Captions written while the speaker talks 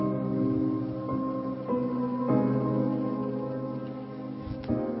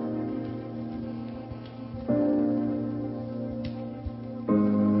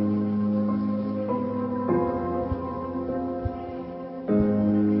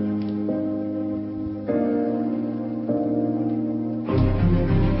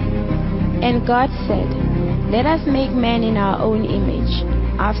And God said, "Let us make man in our own image,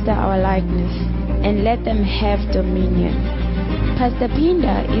 after our likeness, and let them have dominion." Pastor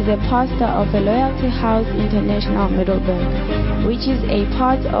Pinda is a pastor of the Loyalty House International Middleburg, which is a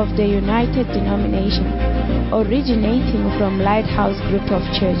part of the United Denomination, originating from Lighthouse Group of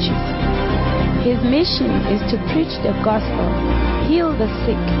Churches. His mission is to preach the gospel, heal the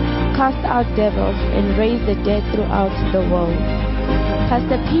sick, cast out devils, and raise the dead throughout the world.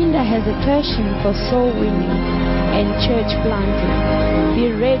 Pastor Pinda has a passion for soul winning and church planting.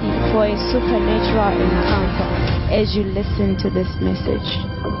 Be ready for a supernatural encounter as you listen to this message.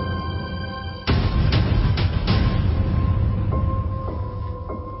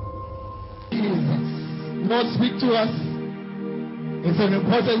 Lord, speak to us. It's an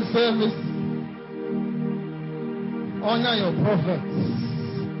important service. Honor your prophets.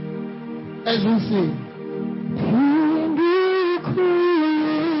 As we sing.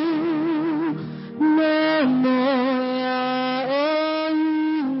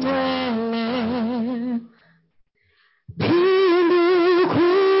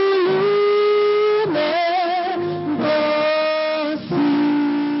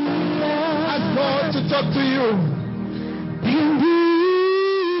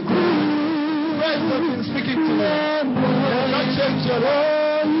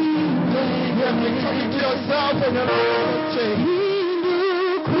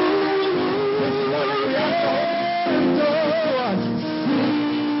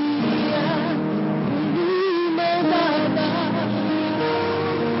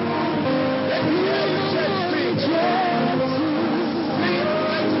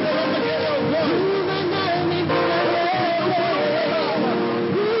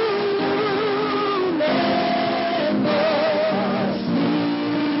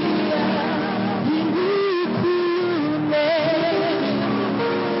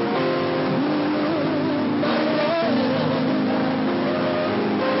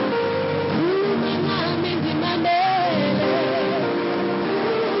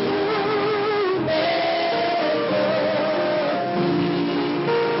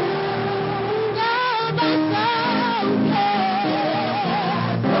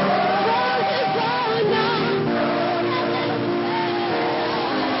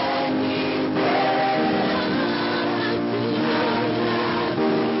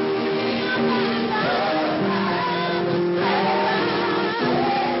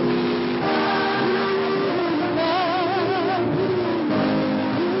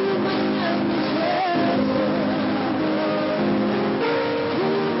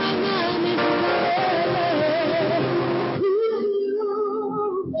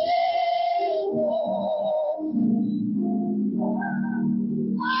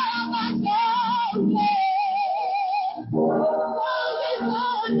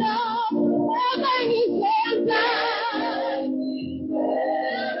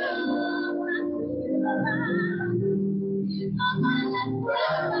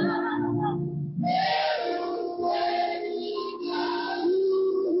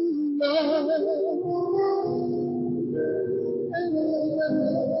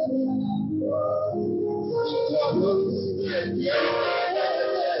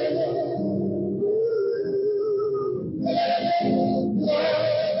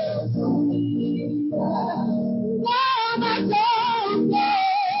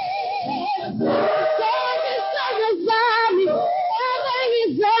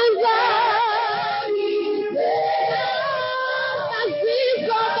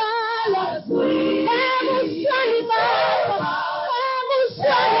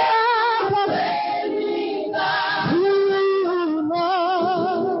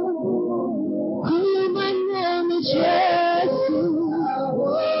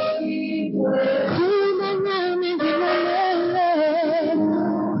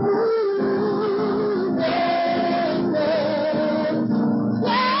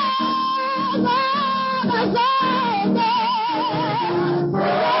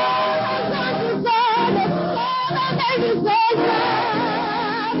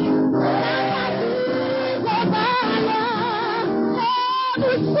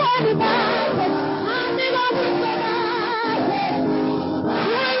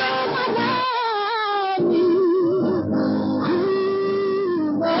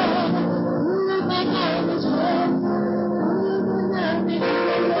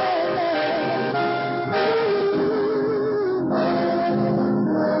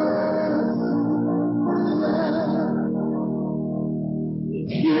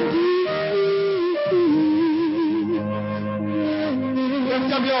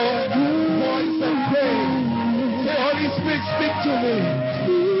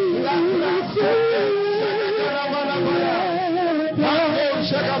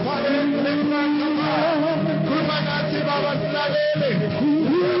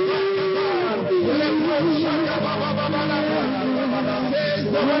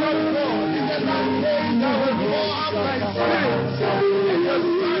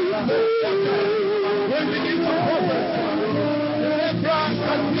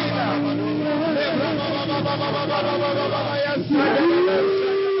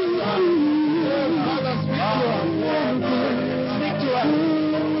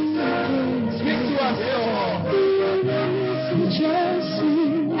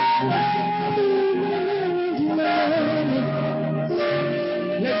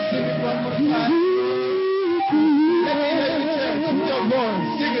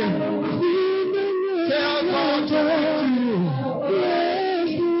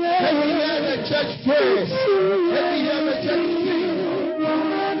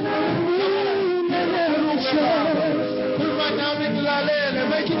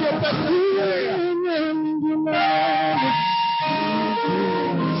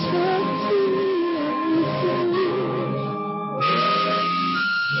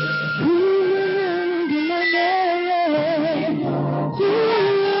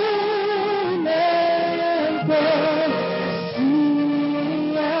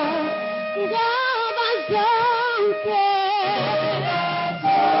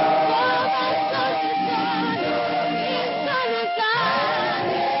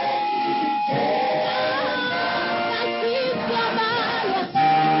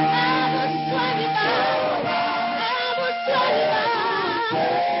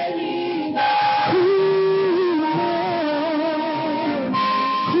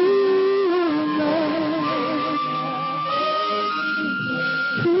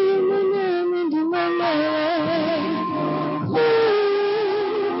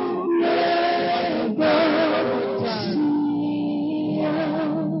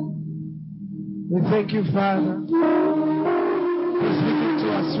 Thank you, Father, for speaking to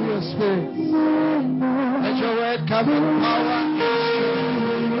us through your Spirit. Let your word come in power.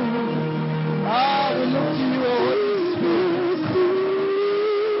 We look to you, Holy Spirit.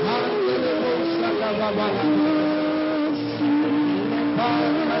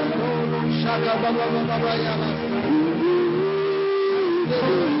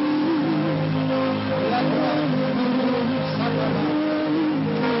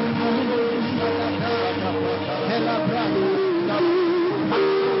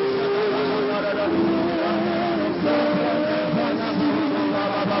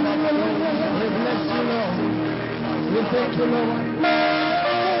 Thank you, Lord.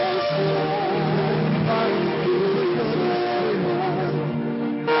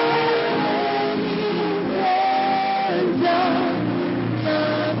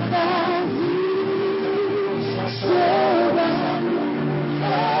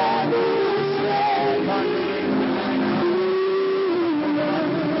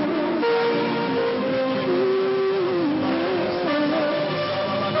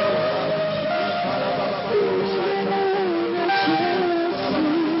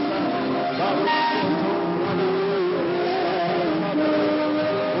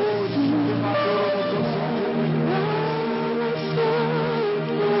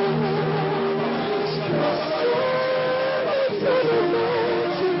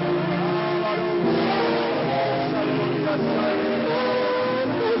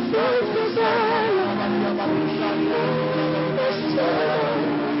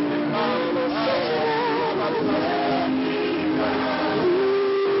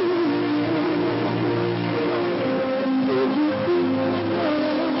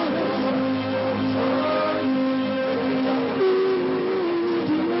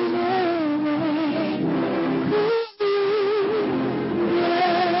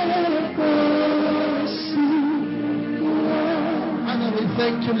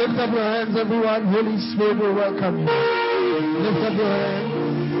 Thank you. Lift up your hands, everyone. Holy Spirit will welcome you. Lift up your hands.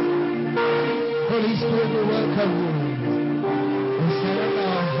 Holy Spirit will welcome you. We surrender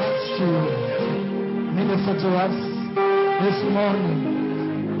our hearts to you. Minister to us this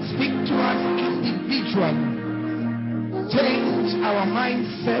morning. Speak to us individually. Change our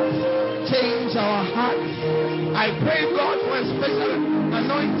mindset. Change our hearts. I pray, God, for a special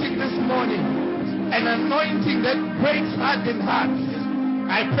anointing this morning. An anointing that breaks hardened hearts.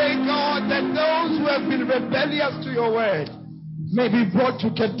 I pray, God, that those who have been rebellious to your word may be brought to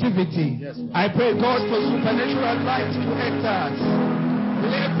captivity. Yes. I pray, God, for supernatural light to enter us.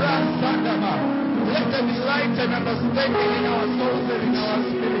 Let there be light and understanding in our souls and in our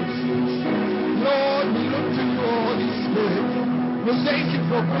spirits. Lord, we look to you, Holy Spirit. We thank you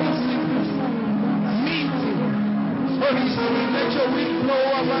for grace Holy Spirit, let your wind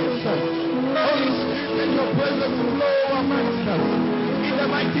blow amongst us. Holy Spirit, let your presence flow amongst us. In the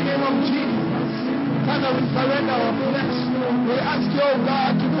mighty name of Jesus. Father, we surrender our flesh. We ask you, oh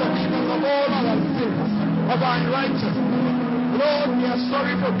God, to forgive us of all our sins, of our unrighteousness. Lord, we are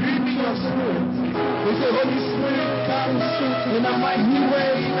sorry for grieving your spirit. We say, Holy Spirit, come in a mighty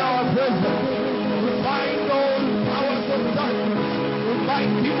way in our presence. We bind all powers of darkness. We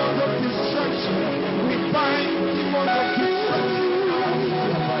bind demons of destruction. We bind demons of destruction in our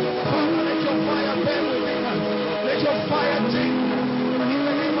lives. Father, let your fire burn within us. Let your fire take in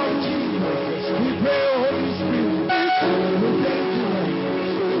the name of Jesus. We pray, Holy Spirit. We thank you, Lord.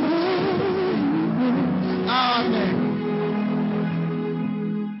 Amen.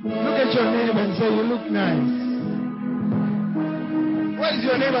 Look at your neighbor and say, you look nice. What is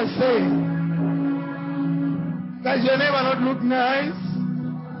your neighbor saying? Does your neighbor not look nice?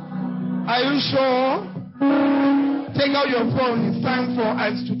 Are you sure? Take out your phone. It's time for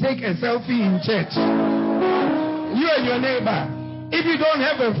us to take a selfie in church. You and your neighbor. If you don't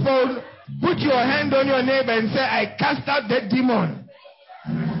have a phone, put your hand on your neighbor and say, I cast out that demon.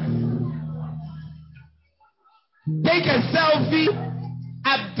 Take a selfie.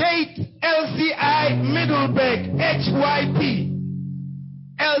 Update LCI Middleburg HYP.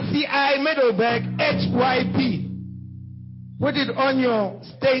 LCI Middleburg HYP. Put it on your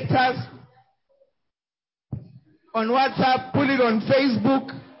status, on WhatsApp, put it on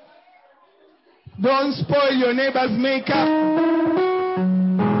Facebook. Don't spoil your neighbor's makeup.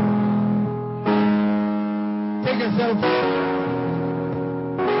 Take a selfie.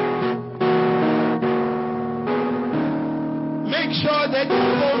 Make sure that the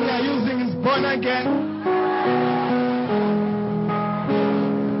phone you are using is born again.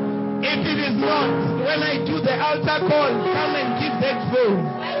 If it is not, when I do the altar call, come and give that phone.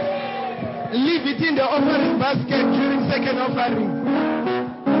 Leave it in the offering basket during second offering.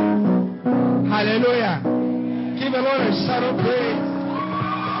 Hallelujah. Give the Lord a shout of praise.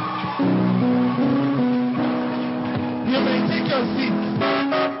 You may take your seat.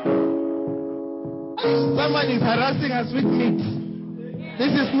 Someone is harassing us with meat.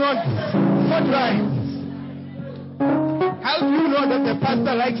 This is not food rights. How do you know that the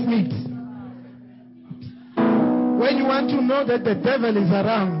pastor likes meat? When you want to know that the devil is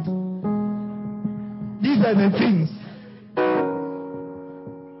around, these are the things.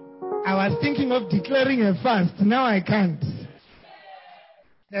 I was thinking of declaring a fast. Now I can't.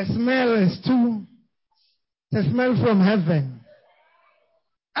 The smell is the smell from heaven.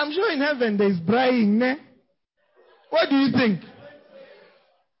 I'm sure in heaven there is braying, ne? What do you think?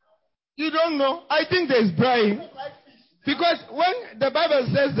 You don't know? I think there is braying. Because when the Bible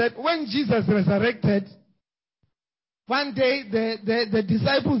says that when Jesus resurrected, one day the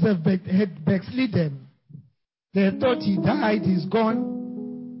disciples had backslidden. They thought he died, he's gone.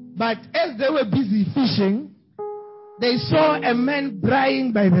 But as they were busy fishing, they saw a man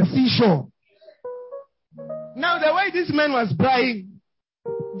braying by the seashore. Now the way this man was braying,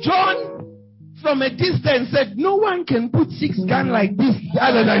 John, from a distance, said, no one can put 6 guns like this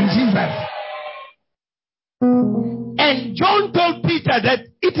other than Jesus. And John told Peter that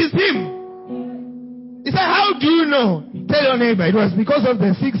it is him. He said, how do you know? Tell your neighbor, it was because of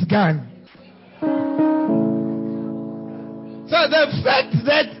the 6 gun. So the fact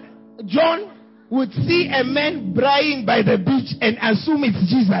that John would see a man braying by the beach and assume it's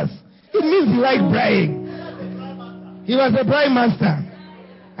Jesus, it means he liked braying. He was a braai master.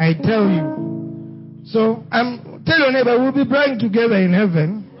 I tell you. So, tell your neighbor, we'll be praying together in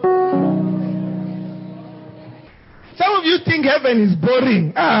heaven. Some of you think heaven is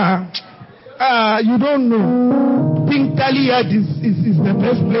boring. You don't know. Think Taliad is the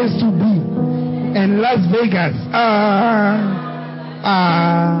best place to be. And Las Vegas.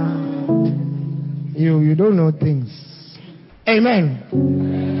 You don't know things.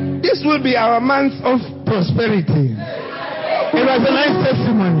 Amen. This will be our month of prosperity. It was a nice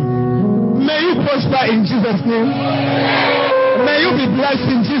testimony. May you prosper in Jesus' name. May you be blessed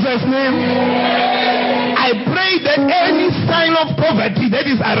in Jesus' name. I pray that any sign of poverty that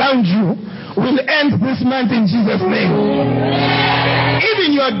is around you will end this month in Jesus' name.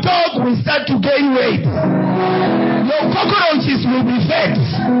 Even your dog will start to gain weight. Your cockroaches will be fed.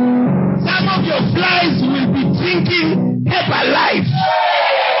 Some of your flies will be drinking Herbalife.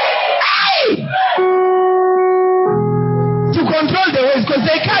 To control the waves, because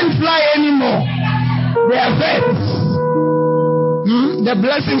they can't fly anymore. They are fed. The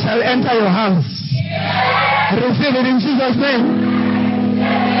blessings shall enter your house. Receive it in Jesus' name.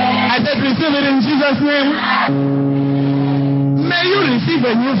 I said receive it in Jesus' name. May you receive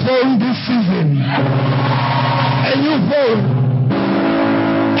a new phone this season. A a new phone.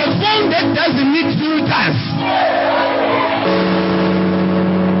 A phone that doesn't need filters.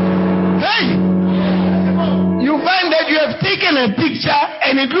 Hey! You find that you have taken a picture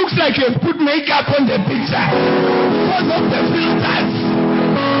and it looks like you have put makeup on the picture because of the filters.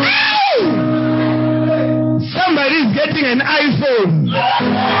 Hey! Somebody is getting an iPhone.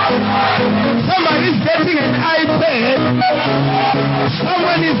 Somebody is getting an iPad.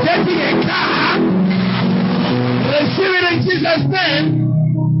 Someone is getting a car. Receive it in Jesus' name.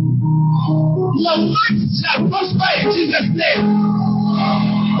 Your words shall prosper in Jesus' name.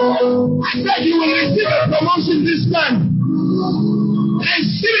 I said you will receive a promotion this month.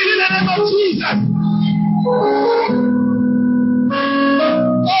 Receive it in the name of Jesus.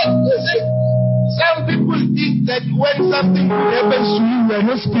 You see, some people think that when something good happens to you, you are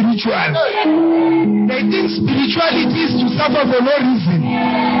not spiritual. They think spirituality is to suffer for no reason.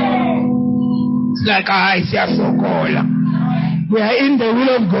 It's like, I see a so-called. We are in the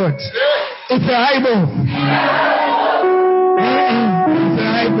will of God. It's a Bible. It's a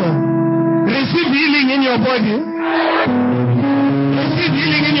Bible. Receive healing in your body. Receive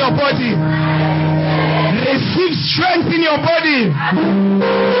healing in your body. Receive strength in your body.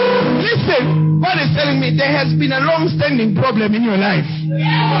 Listen, God is telling me there has been a long-standing problem in your life.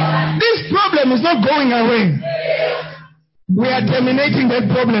 This problem is not going away. We are terminating that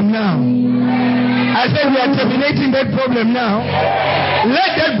problem now. I said we are terminating that problem now.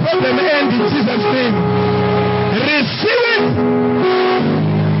 Let that problem end in Jesus' name. Receive it.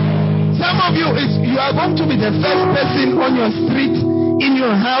 Some of you are going to be the first person on your street, in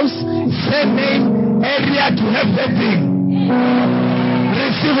your house, same name, area to have that thing.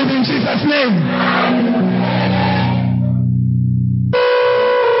 Receive it in Jesus' name.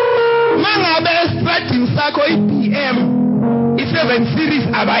 Mangabe extracting Sako EPM. It's 7 series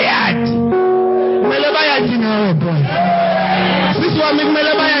abayat. Melebayati ngawe boy. This one make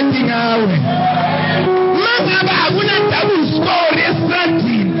melebayati ngawe. Mangabe akuna double story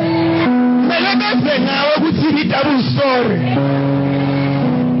extracting. Melebeze ngawe kuthi double story.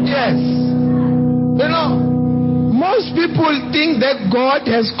 Yes. You know, most people think that God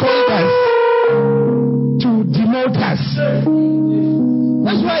has called us to demote us.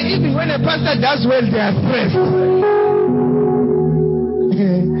 That's why even when a pastor does well, they are stressed.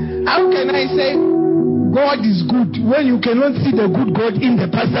 How can I say God is good when you cannot see the good God in the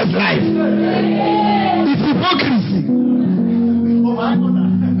pastor's life? It's hypocrisy.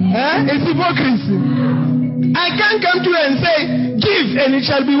 It's hypocrisy. I can't come to you and say, give and it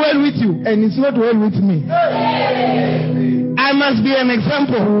shall be well with you, and it's not well with me. I must be an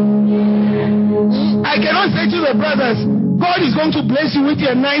example. I cannot say to the brothers, God is going to bless you with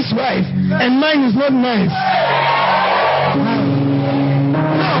a nice wife, and mine is not nice.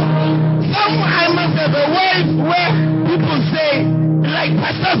 I must have a wife where people say, like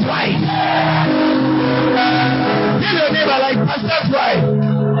pastor's wife. Tell your neighbor, like pastor's wife.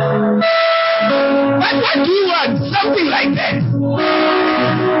 But what do you want? Something like that.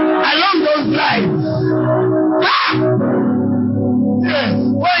 Along those lines. Yes,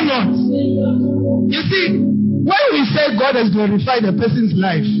 why not? You see, when we say God has glorified a person's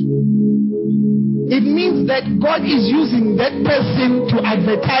life, it means that God is using that person to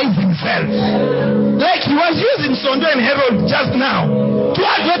advertise himself. Like he was using Sondo and Harold just now to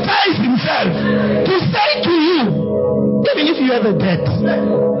advertise himself. To say to you, even if you have a debt,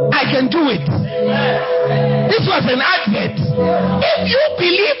 I can do it. This was an advert. If you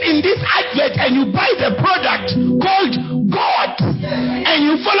believe in this advert and you buy the product called God, and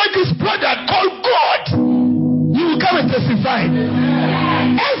you follow this product called God, you will come and testify.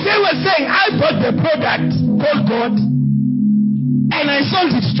 As they were saying, I bought the product called God and I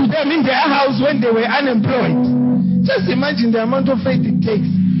sold it to them in their house when they were unemployed. Just imagine the amount of faith it takes.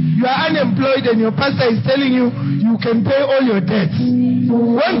 You are unemployed and your pastor is telling you you can pay all your debts.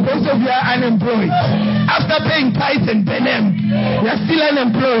 When both of you are unemployed, after paying tithes and benem, you are still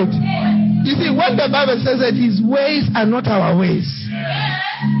unemployed. You see, what the Bible says that his ways are not our ways.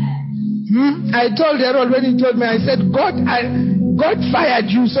 I told Harold when he told me, I said, God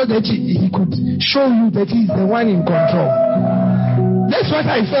fired you so that he could show you that he's the one in control. That's what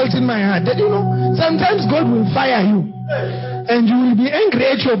I felt in my heart. That, you know, sometimes God will fire you and you will be angry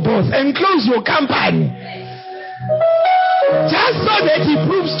at your boss and close your company. Just so that he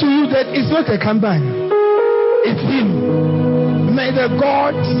proves to you that it's not a company. It's him. May the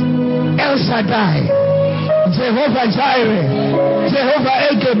God El Shaddai, Jehovah Jireh, Jehovah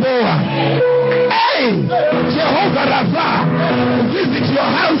El Geboah, hey, Jehovah Rapha, visit your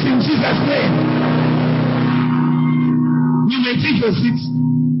house in Jesus' name. You may take your seat.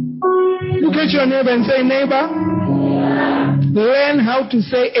 Look at your neighbor and say, neighbor, learn how to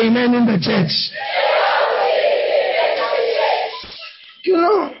say amen in the church. You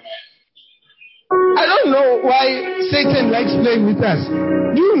know, I don't know why Satan likes playing with us.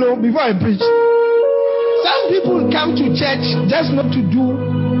 Do you know, before I preach, some people come to church just not to do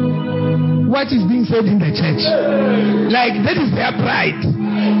what is being said in the church. Like, that is their pride.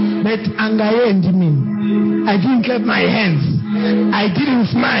 But angayendi me. I didn't clap my hands. I didn't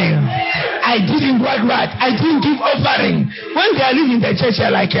smile. I didn't what. I didn't give offering. When they are leaving the church,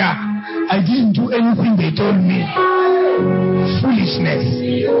 they're like, yeah, I didn't do anything they told me. Foolishness.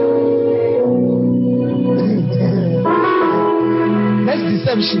 That's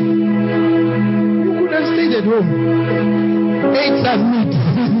deception. You could have stayed at home, ate some meat,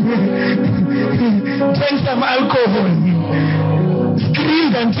 drank some alcohol,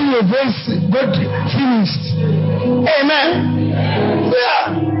 screamed until your voice got finished. Amen.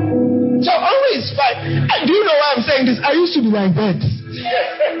 Yeah. So always fight. Do you know why I'm saying this? I used to be like that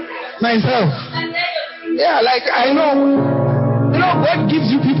myself. Yeah, like I know. You know, God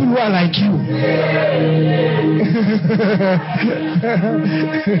gives you people who are like you.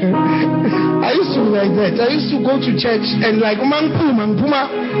 I used to be like that. I used to go to church and like,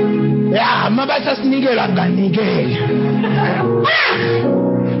 Mangpuma. Yeah, Mabasa snigela ganigela.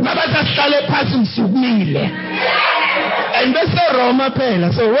 Mabasa sale pasu submile. And that's a Roma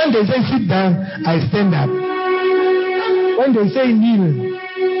pela. So when they say sit down, I stand up. When they say kneel,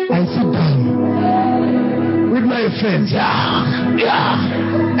 I sit down. With my friends, yeah.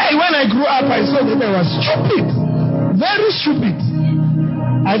 Hey, when I grew up, I saw that I was stupid, very stupid.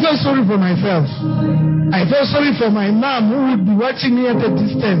 I felt sorry for myself. I felt sorry for my mom, who would be watching me at a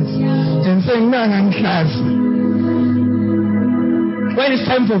distance and saying, "Man, I'm class." When it's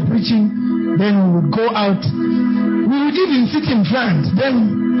time for preaching, then we would go out. We would even sit in front,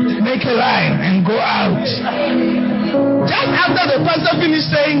 then make a line and go out. Just after the pastor finished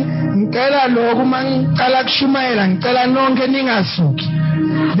saying, then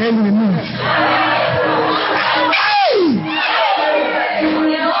we move. Hey!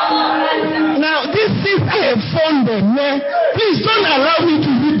 Now this is I have found them. Please don't allow me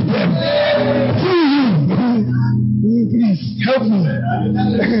to whip them. Please help me.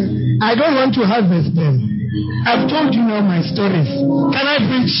 I don't want to harvest them. I've told you now my stories. Can I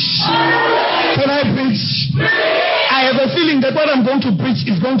preach? I have a feeling that what I'm going to preach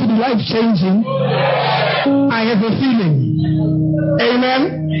is going to be life-changing. I have a feeling.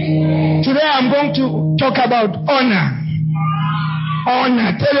 Amen? Today I'm going to talk about honor.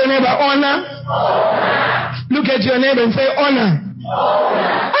 Honor. Tell your neighbor, honor. Look at your neighbor and say, honor.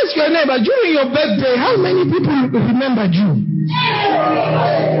 Ask your neighbor, during your birthday, how many people remembered you?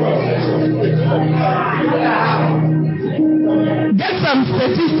 Get some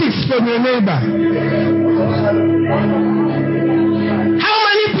statistics from your neighbor. How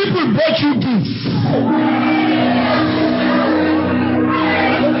many people bought you gifts?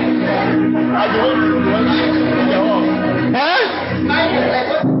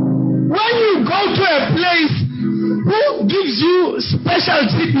 When you go to a place, who gives you special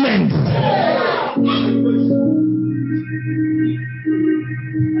treatment?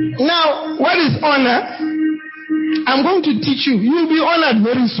 Now, what is honor? I'm going to teach you. You'll be honored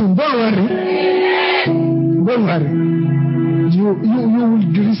very soon. Don't worry. You will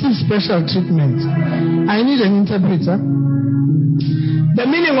receive special treatment. I need an interpreter. The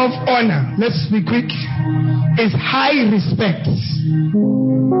meaning of honor, let's be quick, is high respect.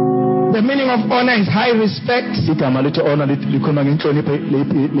 The meaning of honor is high respect,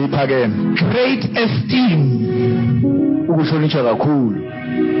 great esteem,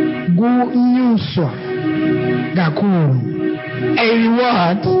 a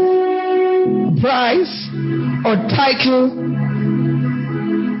reward, prize, or title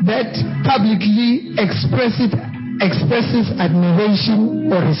that publicly expresses admiration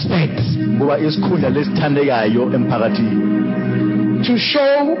or respect. To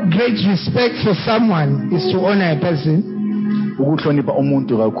show great respect for someone is to honor a person.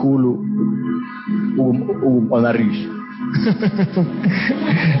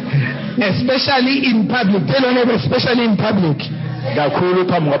 Especially in public. Tell your neighbor, especially in public.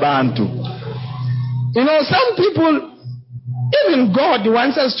 You know, some people, even God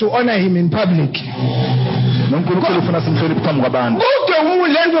wants us to honor him in public. There's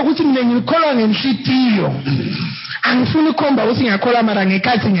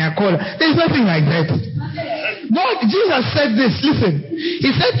nothing like that. God, Jesus said this, listen.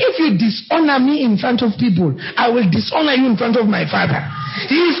 He said, if you dishonor me in front of people, I will dishonor you in front of my Father.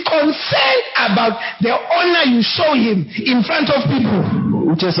 He is concerned about the honor you show him in front of people.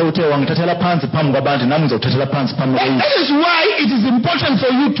 uJesu uthe wangithathela phansi phambi kwabantu nami ngizokuthathela phansi phambi And kwabantu. that is why it is important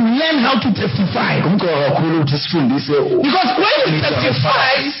for you to learn how to testify. Kumqoka kakhulu ukuthi sifundise Because when you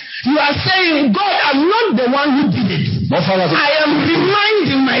testify, you are saying, God, I'm not the one who did it. mofakazi I am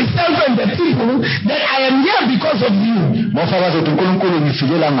reminding myself and the people that I am here because of you. mofakazi ukuthi uNkulunkulu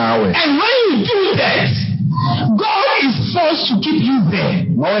ngifikela ngawe. And when you do that, God is forced to keep you there.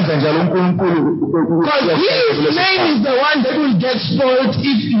 Mawenza njalo uNkulunkulu Because His name is the one that will get spoiled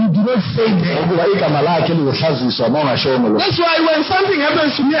if you do not stay there. ukuba igama lakhe lizohlaziswa mawungashongo lo. That's why when something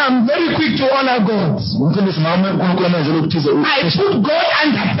happens to me, I'm very quick to honor God. Umfundisi mama uNkulunkulu amenzele ukuthize I put God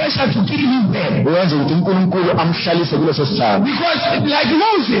under pressure to keep him there. uyenza ukuthi uNkulunkulu amhlalise kuleso sithando. Because like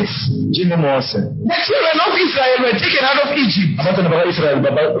Moses, NjengoMose the children of Israel were taken out of Egypt abantwana bakaIsrayeli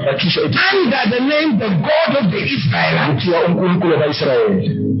bakhishwa under the name the God of the Israelites. kuthiwa uNkulunkulu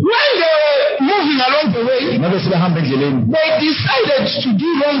kaIsrayeli. When they were moving along the way, Ngabe sebehamba endleleni they decided to do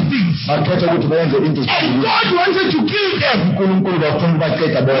wrong things. bakhetha ukuthi bayenze into And God wanted to kill them. uNkulunkulu bafuna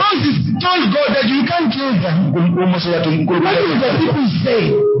baqeda bona. Moses told God that you can't kill them. uMose wathi What did the people say?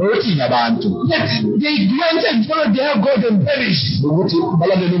 uNkulunkulu abantu That they went and followed their God and perished. ukuthi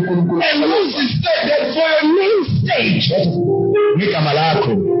balandele uNkulunkulu. And Moses said that for your name's sake, ngegama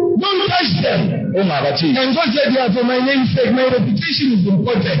lakho don't touch them. ungabathini. And God said, yeah, for my name's sake, my reputation is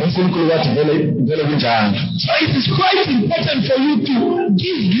important. uNkulunkulu wathi vele kunjani. So it is quite important for you to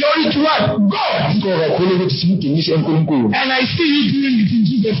give glory to what? God. Kumqoka kakhulu ukuthi simdumise uNkulunkulu. And I see you doing it in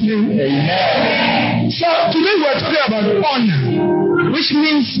Jesus' name. Amen. So today we are talking about honor, which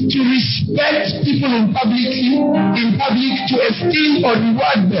means to respect people in public, to esteem or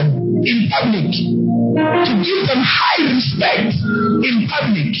reward them in public, to give them high respect in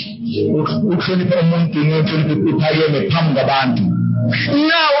public. ukuhlonipha umuntu nokuhlonipha iphakeme phambi kwabantu.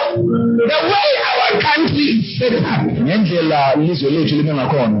 Now, the way our country is set up, ngendlela ilizwe lethu lime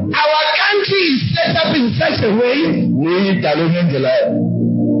ngakhona our country is set up in such a way liyidalwe ngendlela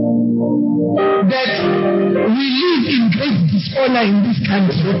that we live in great dishonor in this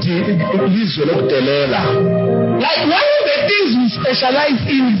country. ukuthi ilizwe lokudelela. Like one of the things we specialize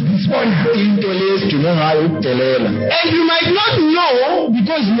in is dishonor. Into lesidinwe ngayo ukudelela. And you might not know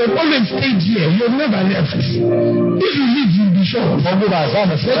because you have always stayed here. You have never left. If you leave, you'll be shocked. Ngoba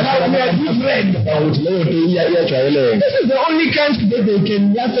azama ukuthi leyo nto iyajwayeleka. This is the only country that they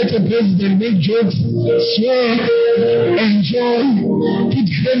can laugh at a president, make jokes, swear, enjoy, put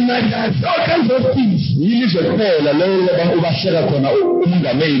grandmothers, all kinds of things. Yilizwe kuphela leyo ubahleka khona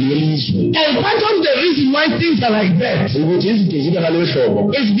umongameli welizwe. And part of the reason why things are like that ukuthi izinto zibe ngaleyo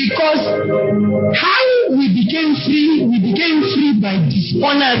hlobo is because how we became free by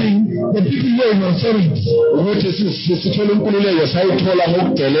dishonoring the people who are in authority. ukuthi sithole inkululeko sayithola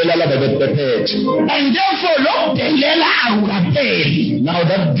ngokudelela laba bephethe. And therefore, lokudelela awukapheli. Now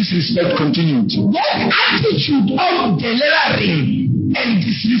that disrespect continued. That attitude of delivering and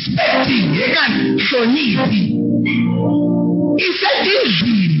disrespecting, is a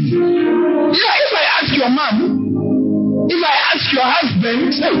disease. If I ask your mom, if I ask your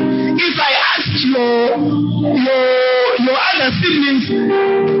husband, if I ask your other siblings,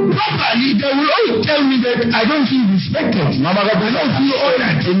 properly, they will all tell me that I don't feel respected. I don't feel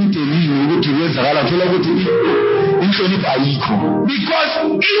honored. Because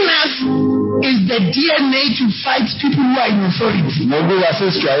in us is the DNA to fight people who are in authority. That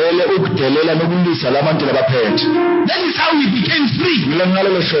is how we became free. That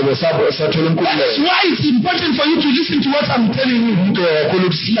is why it's important for you to listen to what I'm telling you. You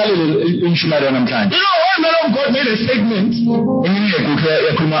know, one man of God made a statement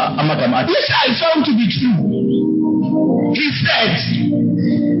which I found to be true. He said,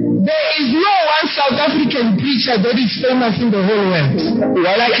 there is no one South African preacher that is famous in the whole world.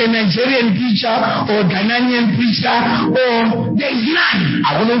 Like a Nigerian preacher or Ghanaian preacher, or there is none.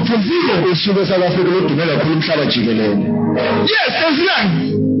 Yes, there's none.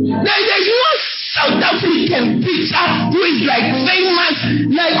 There is no South African preacher who is like famous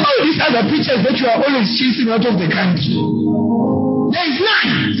like all these other preachers that you are always chasing out of the country. There is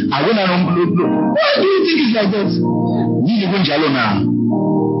none. Why do you think it's like that?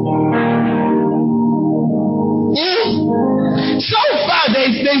 So far,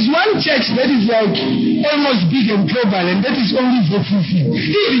 there's one church that is like almost big and global, and that is only Zofufi.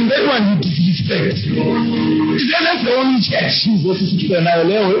 Even that one you disrespect. That's the only church. That's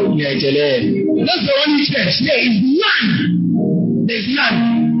the only church. There is none. There's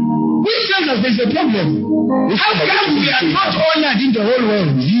none. Which tells us there's a problem. How come we are not honored in the whole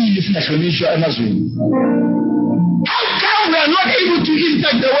world? How come we are not able to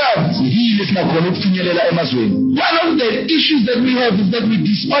impact the world? esifuna khona ukufinyelela emazweni. One of the issues that we have is that we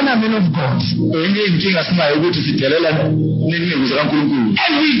dishonor men of God. Enye inkinga sinayo ukuthi sidelela nendlela zikaNkulunkulu.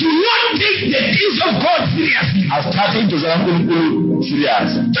 And we do not take the things of God seriously. Asithathe into zikaNkulunkulu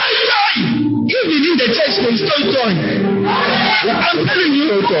serious. Even in the church there is toy. I'm telling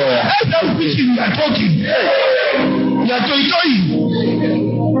you, as I'm preaching, you are talking. You are toy.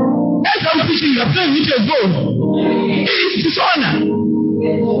 As I'm preaching, you are playing with your phone. It is dishonor.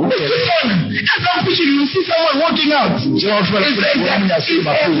 It's dishonor. As I'm preaching, you see someone walking out. It's a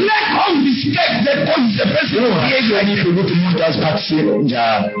lack of respect that causes a person to behave like that.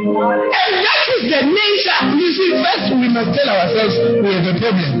 And that is the nature. You see, first we must tell ourselves we have a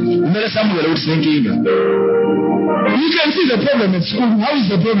problem. You can see the problem at school. How is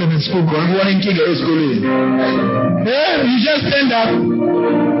the problem at school? You just stand up.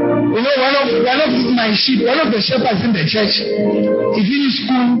 You know, one of my sheep, one of the shepherds in the church, he finished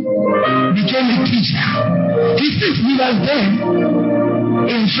school, became a teacher. He was there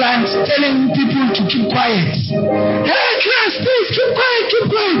in front telling people to keep quiet. Hey class, please keep quiet.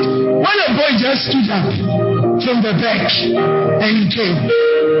 When a boy just stood up from the back and he came.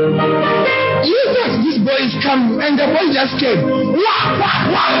 You thought this boy is coming, and the boy just came.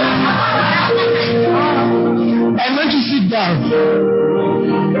 I want to sit down.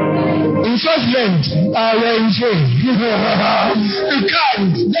 In Scotland, we're in jail. You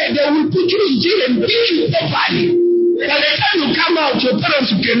can't. They will put you in jail and beat you properly. By the time you come out, your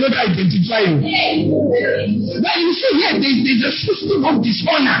parents cannot identify you. But you see here, there's a system of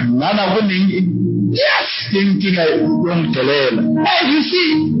dishonor. Yes. And you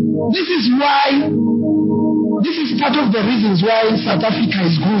see, this is part of the reasons why South Africa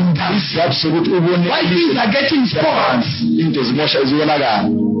is going down. Why things are getting spoiled.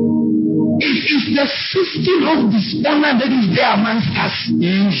 It is the system of dishonor that is there amongst us.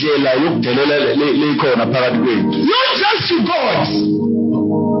 Not just to God.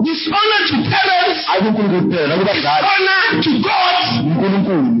 Dishonor to parents. Dishonor to God.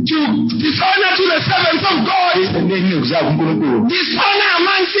 Dishonor to the servants of God. Dishonor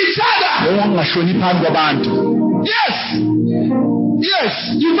amongst each other. Yes.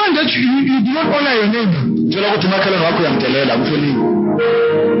 You find that you do not honor your neighbor.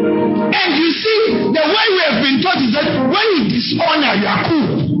 And you see, the way we have been taught is that when you dishonor, you are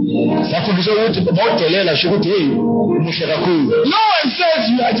cool. No one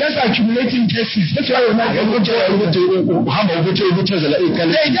says you are just accumulating cases. That's why you're not able to.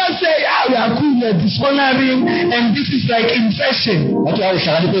 They just say, we are cool, we are dishonoring, and this is like infection.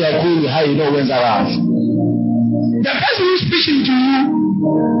 The person who's preaching to you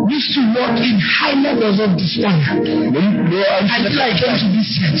used to walk in high levels of dishonor until I came to this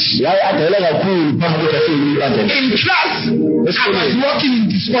church. In class, I was walking in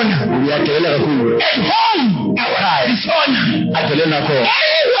dishonor. At home, I was dishonor.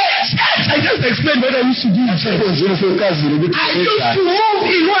 Anywhere, church, I just explained what I used to do in church. I used to move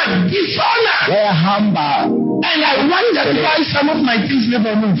in what? Dishonor. And I wondered why some of my things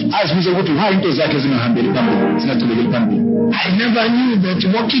never moved. I never knew that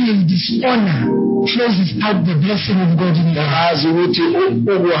walking in dishonor closes out the blessing of God in your life. Anyone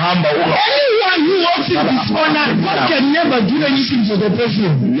who walks in dishonor, God can never do anything for the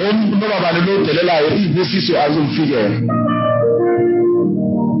person.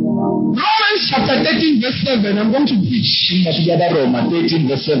 Romans chapter 13 verse 7. I'm going to preach. Roma 13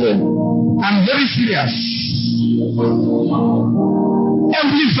 verse 7. I'm very serious.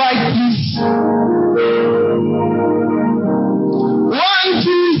 Amplified, please. 1,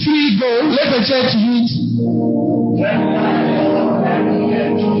 2, 3, go. Let the church read.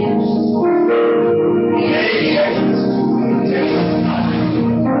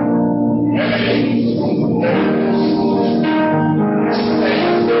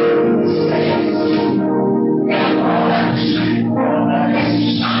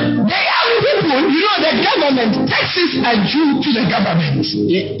 Taxes are due to the government.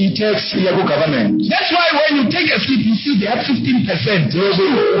 It takes the government. That's why when you take a slip, you see they have 15%. When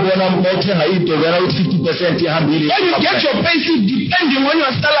you get your pay slip, depending on your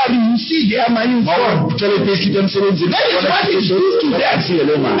salary, you see they are money. That is what is due to them.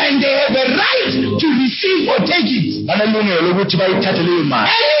 And they have a right to receive or take it. Anything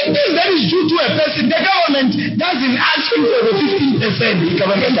that is due to a person, the government doesn't ask him for the 15%. The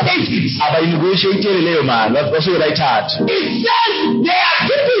government takes it. It says there are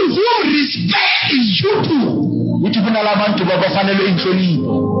people whom respect is due to.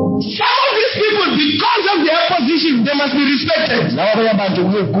 Some of these people, because of their position, they must be respected. And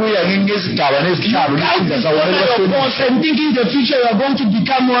thinking the future you are going to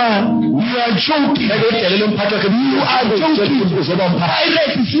become one. You are joking. You are joking.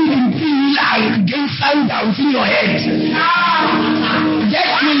 Pirates living things are getting sundowns in your head. That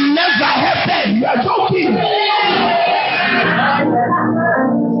will never happen. You are joking.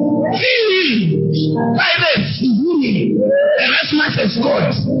 Pirates is winning. Erasmus has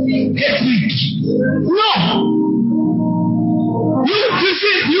scored. Get rich. No. You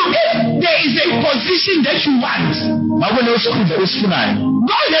see, there is a position that you want. God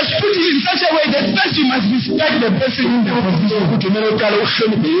has put it in such a way that first you must respect the person in the position.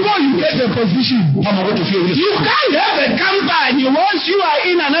 Before you get the position, you can't have a company once you are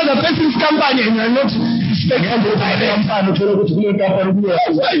in another person's company and you are not respected by them. That's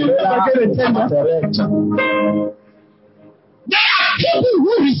why you never get a tender. There are people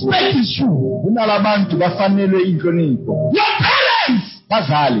who respect you. Your parents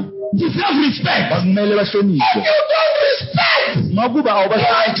deserve respect. If you don't respect, there's no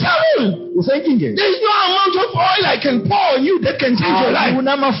amount of oil I can pour on you that can change your life.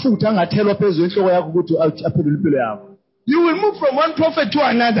 You will move from one prophet to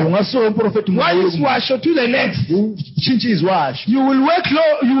another. One swasher to the next. You will wear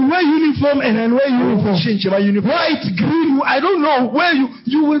uniform and then wear uniform. White, green, I don't know where you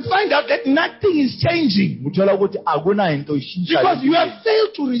will find out that nothing is changing. Because you have failed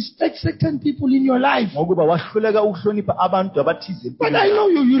to respect certain people in your life. But I know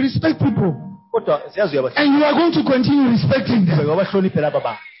you respect people. And you are going to continue respecting them.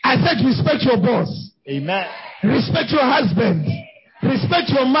 I said respect your boss. Amen. Respect your husband. Respect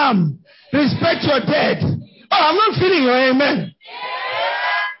your mom. Respect your dad. Oh, I'm not feeling your amen.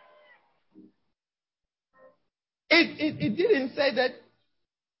 It didn't say that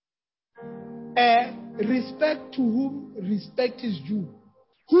respect to whom respect is due.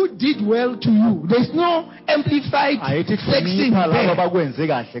 Who did well to you? There's no amplified flexing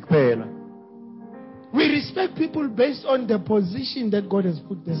there. We respect people based on the position that God has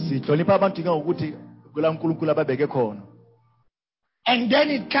put them in. And then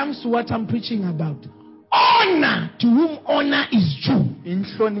it comes to what I'm preaching about. Honor to whom honor is due.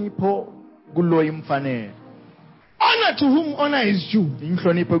 Honor to whom honor is due.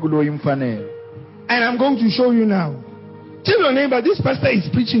 And I'm going to show you now. Tell your neighbor, this pastor is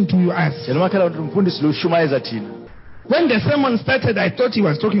preaching to you as. When the sermon started, I thought he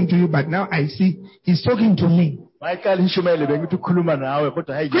was talking to you, but now I see he's talking to me. Quickly,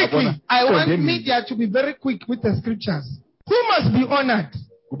 I want media to be very quick with the scriptures. Who must be honored?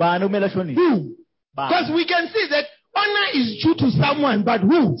 Who? Because we can see that honor is due to someone, but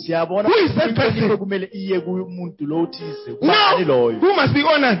who? Who is that person? Now, who must be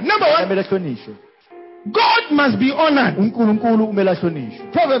honored? Number one, God must be honored.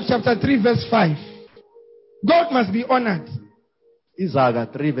 Proverbs chapter 3 verse 5. God must be honored. Izaga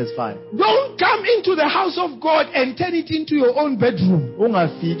 3 verse 5. Don't come into the house of God and turn it into your own bedroom. You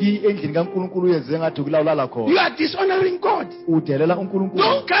are dishonoring God.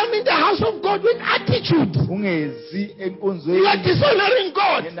 Don't come in the house of God with attitude. You are dishonoring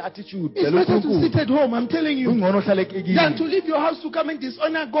God. It's better to sit at home, I'm telling you, than to leave your house to come and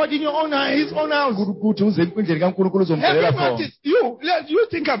dishonor God in your own his own house. Have you noticed? You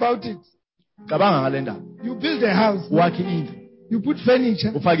think about it. You build a house. You put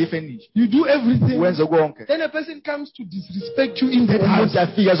furniture. You do everything. Then a person comes to disrespect you in that house.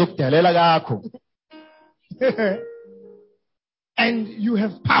 And you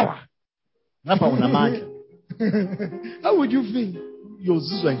have power. How would you feel?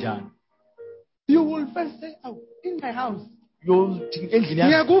 You will first say, oh, in my house. I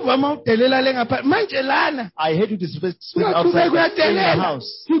hate to disrespect outside in the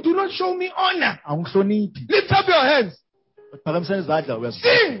house. You do not show me honor. Lift up your hands.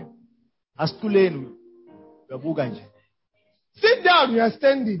 Sing. Sit down, you are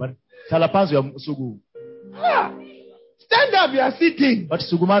standing. Stand up, you are sitting.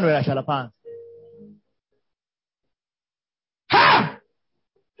 Ha!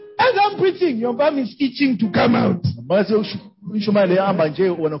 As I'm preaching, your bum is itching to come out.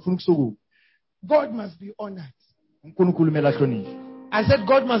 God must be honored. I said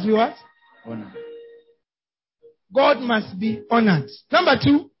God must be what? Honored. God must be honored. Number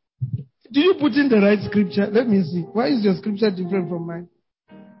 2, do you put in the right scripture? Let me see. Why is your scripture different from mine?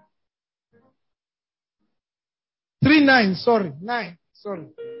 3:9, sorry. 9, sorry.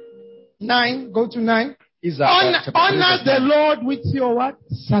 9, go to 9. Honor the Lord with your what?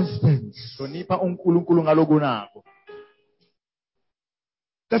 Substance.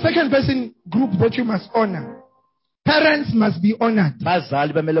 The second person group that you must honor. Parents must be honored.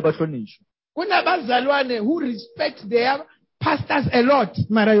 Who respect their pastors a lot,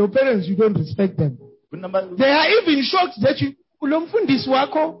 mara your parents, you don't respect them. They are even shocked that you ulomfundisi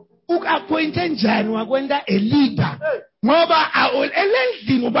wako uk-appointe njani wakwenda a leader. Ngoba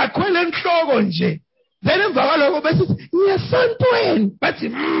elendlini ubakhwela enhloko nje. Then emva kwaloko besithi ngiyasontweni.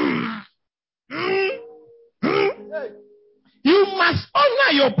 Bathi you must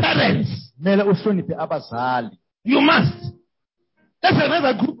honor your parents. Mele uhloniphe abazali. You must. That's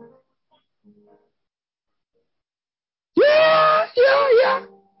another group. Yeah.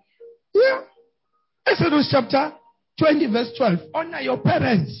 Exodus chapter 20 verse 12. Honor your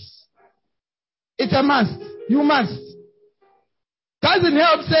parents. It's a must. You must. Doesn't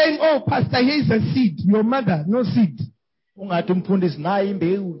help saying, oh, pastor, here's a seed. Your mother, no seed. You are giving, you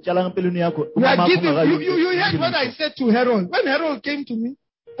heard what I said to Harold. When Harold came to me,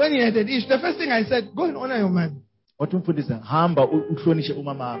 when he had an issue, the first thing I said, go and honor your man.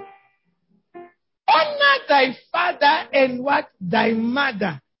 Honor thy father and what? Thy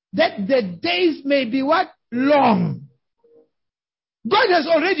mother. That the days may be what? Long. God has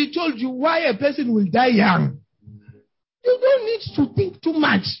already told you why a person will die young. You don't need to think too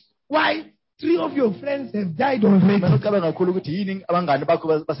much. Why? 3 of your friends have died already.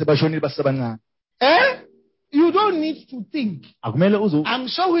 You don't need to think. I'm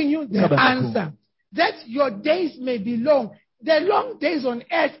showing you the answer. That your days may be long. The long days on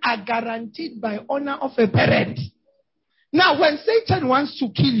earth are guaranteed by honor of a parent. Now, when Satan wants to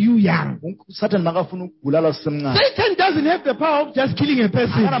kill you young, Satan doesn't have the power of just killing a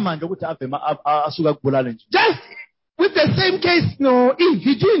person. Just with the same case, no, Eve.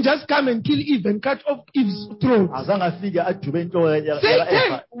 He didn't just come and kill Eve and cut off Eve's throat. Satan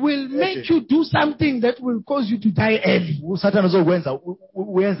will make you do something that will cause you to die early. When you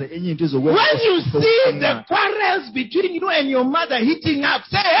see the quarrels between you and your mother heating up,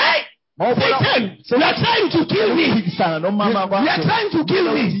 say, hey! Satan, you are trying to kill me. You are trying to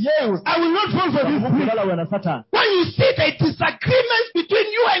kill me. I will not fall for this. When you see the disagreements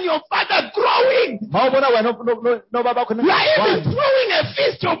between you and your father growing, you are even throwing a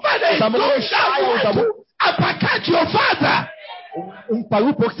fist. Your father is going down to uppercut your father.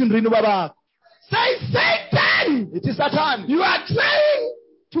 Say, Satan, it is Satan. You are trying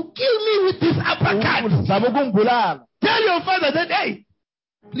to kill me with this uppercut. Tell your father that, hey,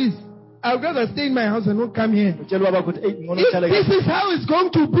 please, I'd rather stay in my house and not come here. If this is how it's going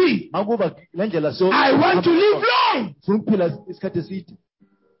to be, I want to live long.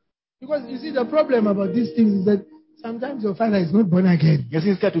 Because you see, the problem about these things is that sometimes your father is not born again. He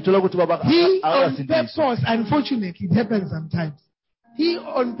on purpose, unfortunately, it happens sometimes. He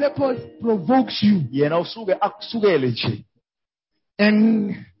on purpose provokes you.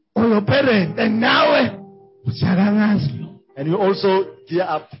 And or your parent, and now and you also gear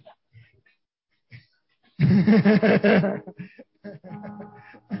up.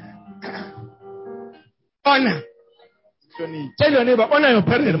 Honor. Tell your neighbor, honor your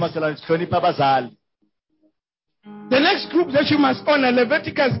parents. The next group that you must honor,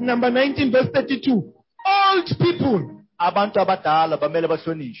 Leviticus number 19 verse 32. Old people. By the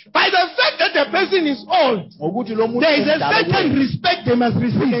fact that the person is old, there is a certain respect they must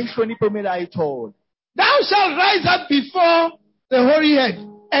receive. Thou shalt rise up before the hoary head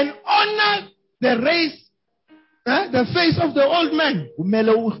and honor the race, the face of the old man.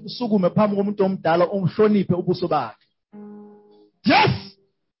 Yes.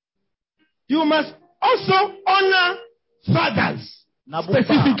 You must also honor fathers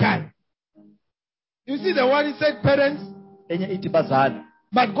specifically. You see the one he said parents,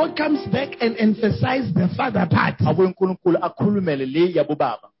 but God comes back and emphasizes the father part.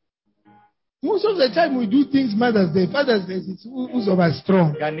 Most of the time we do things Mother's Day. Father's Day is who's over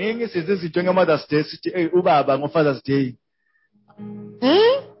strong. Check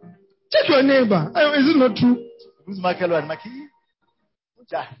your neighbor. Is it not true?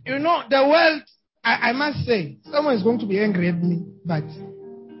 You know, the world, I must say, someone is going to be angry at me, but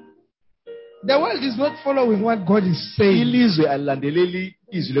the world is not following what God is saying.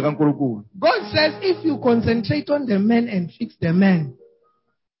 God says if you concentrate on the men and fix the men,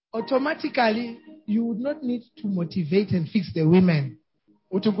 automatically you would not need to motivate and fix the women.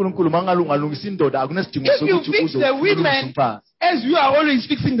 If you fix the women as you are always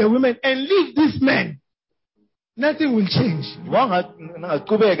fixing the women and leave these men, nothing will change. So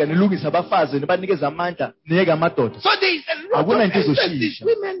there is a lot of emphasis.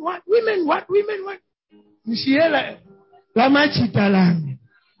 Women what? Women what? Women what?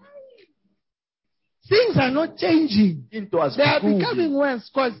 Things are not changing. They are becoming worse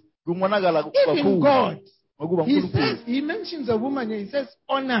because even God, He mentions a woman here. He says,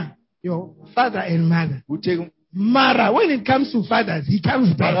 honor your father and mother. Mara, when it comes to fathers, he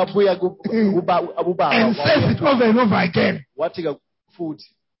comes back and says it over and over again.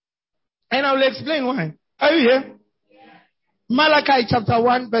 And I will explain why. Are you here? Malachi chapter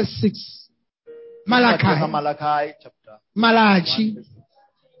 1 verse 6. Malachi chapter.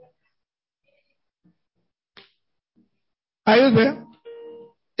 Are you there?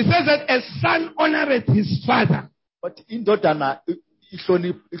 It says that a son honoreth his father,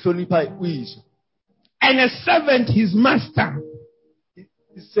 and a servant his master.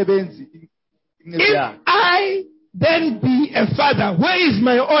 If I then be a father, where is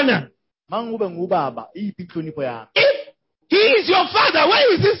my honor? If he is your father,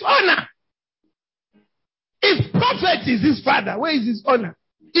 where is his honor? If prophet is his father, where is his honor?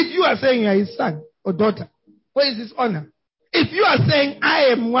 If you are saying you are his son or daughter, where is his honor? If you are saying I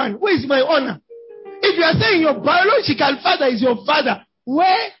am one, where is my honor? If you are saying your biological father is your father,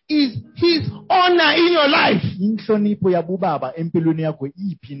 where is his honor in your life?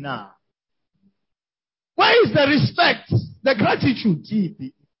 Where is the respect, the gratitude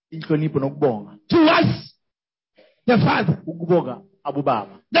towards the father? The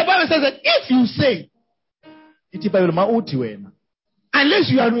Bible says that if you say, unless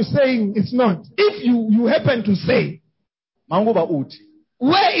you are saying it's not, if you happen to say,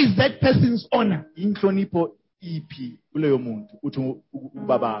 where is that person's honor?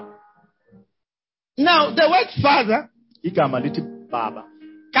 Now, the word father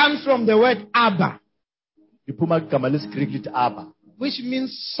comes from the word Abba, which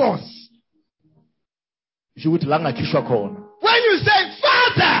means source. When you say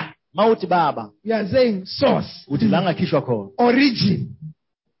father, you are saying source, origin.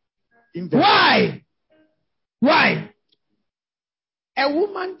 Why? A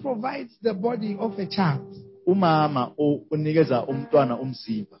woman provides the body of a child.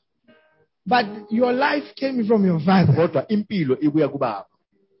 But your life came from your father.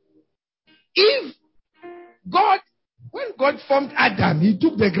 If when God formed Adam, he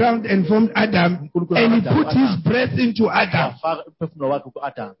took the ground and formed Adam, and he put his breath into Adam.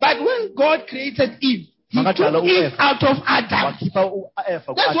 But when God created Eve, he took Eve out of Adam.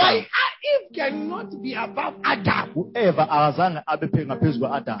 That's why Eve cannot be above Adam.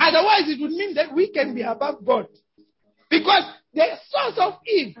 Otherwise, it would mean that we can be above God. Because the source of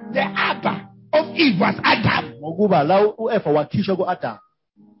Eve, the Abba of Eve, was Adam.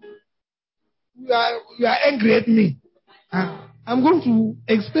 You are angry at me. I'm going to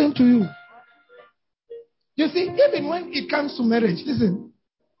explain to you. You see, even when it comes to marriage, listen,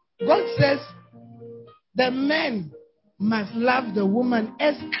 God says the man must love the woman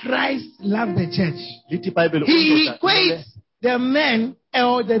as Christ loved the church. He equates the man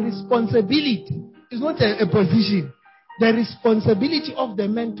or the responsibility. It's not a position. The responsibility of the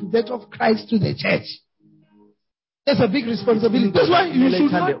man to that of Christ to the church. That's a big responsibility. That's why you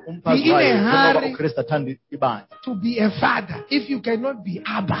should not be in a hurry to be a father if you cannot be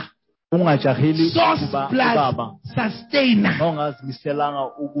Abba. Source plus sustainer.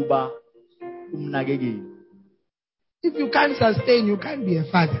 If you can't sustain, you can't be a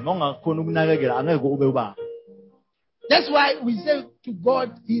father. That's why we say to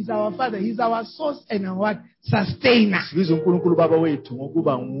God, He's our Father. He's our source and our sustainer.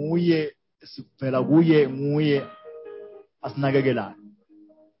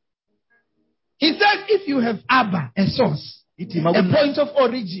 He says if you have Abba, a source, a point of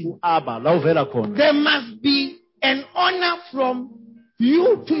origin, there must be an honor from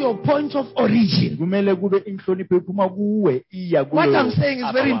you to your point of origin. What I'm saying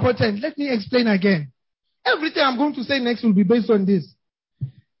is very important. Let me explain again. Everything I'm going to say next will be based on this.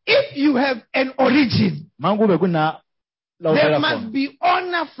 If you have an origin, there must be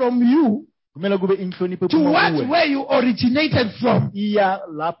honor from you towards where you originated from.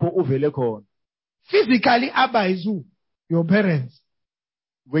 Physically, Abba is who? Your parents.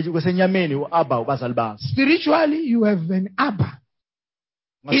 Spiritually, you have an Abba.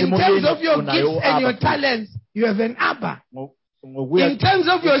 In terms of your gifts and your talents, you have an Abba. In terms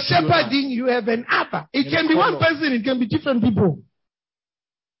of your shepherding, you have an Abba. It can be one person, it can be different people.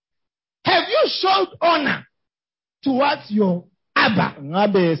 Have you showed honor towards your Abba,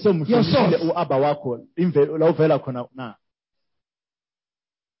 your source?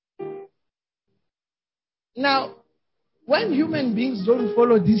 Now, when human beings don't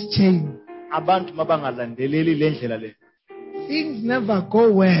follow this chain, things never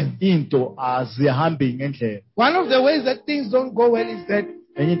go well. One of the ways that things don't go well is that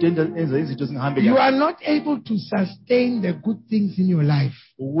you are not able to sustain the good things in your life.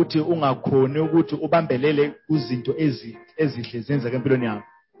 One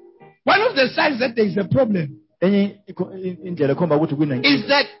of the signs that there is a problem is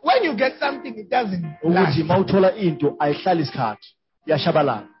that when you get something, it doesn't last.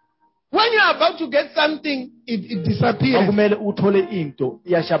 When you are about to get something, it disappears.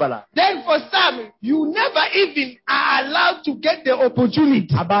 Then for some, you never even are allowed to get the opportunity.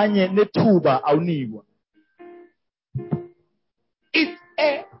 It's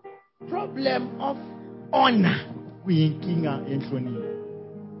a problem of honor.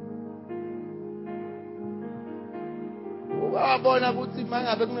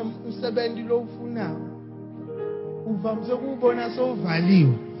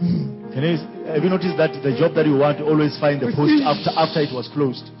 Have you noticed that the job that you want to always find the post after it was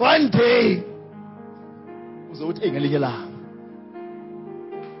closed? One day,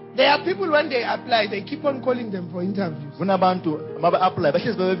 there are people when they apply, they keep on calling them for interviews. And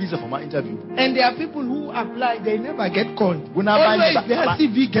there are people who apply, they never get called. Always their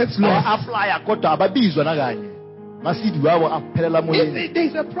CV gets lost.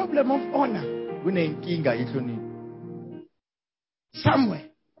 There's a problem of honor somewhere.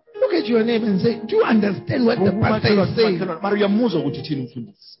 Look at your neighbor and say, do you understand what the pastor is saying?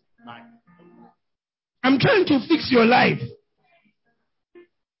 I'm trying to fix your life.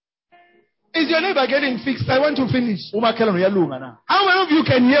 Is your neighbor getting fixed? I want to finish. How many of you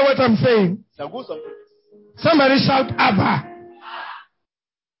can hear what I'm saying? Somebody shout, Abba.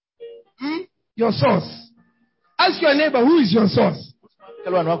 Your source. Ask your neighbor, who is your source? They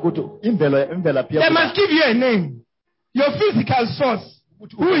must give you a name. Your physical source.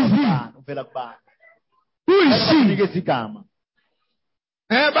 Who is he? Who is she?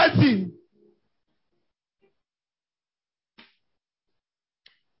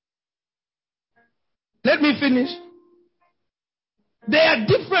 Let me finish. There are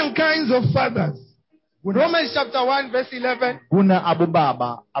different kinds of fathers. Romans chapter 1 verse 11.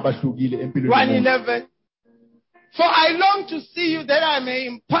 1:11. For I long to see you that I may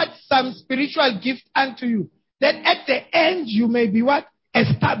impart some spiritual gift unto you, that at the end you may be what?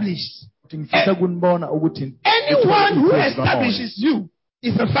 Established. Anyone who establishes you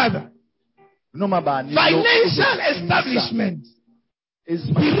is a father. Financial establishment.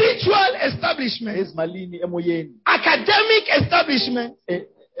 Spiritual establishment. Academic establishment.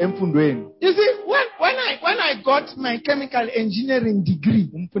 You see, when I got my chemical engineering degree,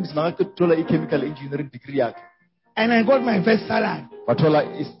 and I got my first salary,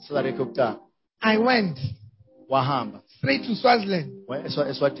 I went straight to Swaziland,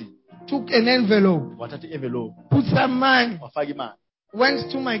 took an envelope, put some money,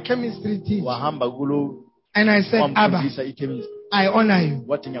 went to my chemistry teacher, and I said, Abba, I honor you.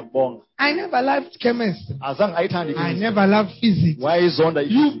 I never loved chemistry. I never loved physics.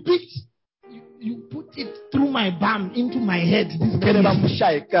 You put it through my bum into my head. This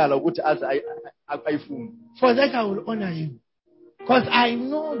for that I will honor you. Because I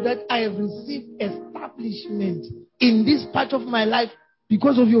know that I have received establishment in this part of my life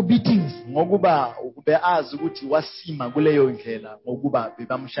because of your beatings.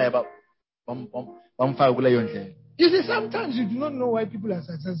 You see, sometimes you do not know why people are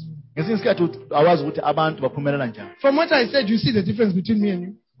successful. From what I said, you see the difference between me and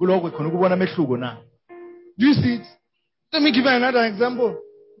you? Do you see it? Let me give you another example.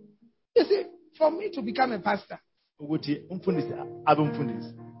 You see, for me to become a pastor,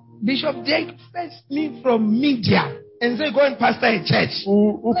 Bishop Jake fetched me from media and said, go and pastor a church.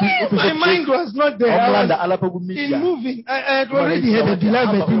 My mind was not there. I was in moving. I had already had a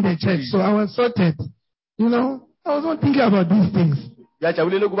beloved in the church, so I was sorted. You know, I was not thinking about these things. But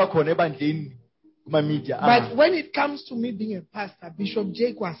when it comes to me being a pastor, Bishop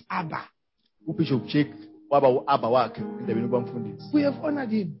Jake was Abba. We have honored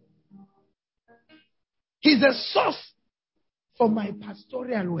him. He's a source for my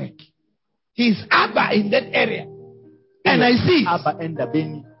pastoral work. He's Abba in that area. And I see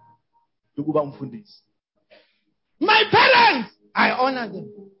my parents, I honor them.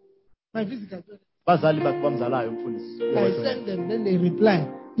 My physical parents. I send them, then they reply.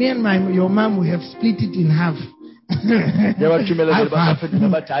 Me and your mom, we have split it in half.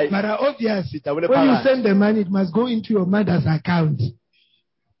 But obviously, when you send the money, it must go into your mother's account.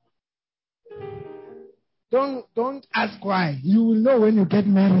 Don't ask why. You will know when you get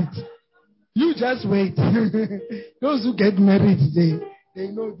married. You just wait. Those who get married, they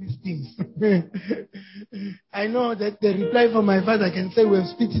know these things. I know that the reply from my father can say we have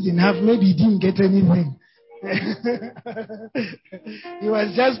split it in half. Maybe he didn't get anything. He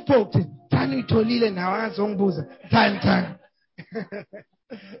was just poked.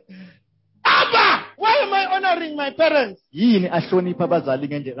 Abba, Why am I honoring my parents? Yini ahlonipha abazali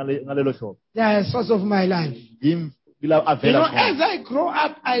ngalelo hlobo? They are a source of my life. Yini You know, avela as I grow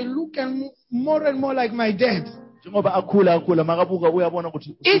up, I look more and more like my dad. njengoba akhula makabuka uyabona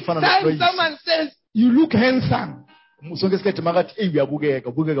ukuthi Each ufana time noyise. someone says, you look handsome, Sonke isikhathi makathi uyabukeka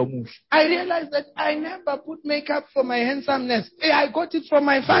umuhle. I realized that I never put makeup for my handsomeness. I got it from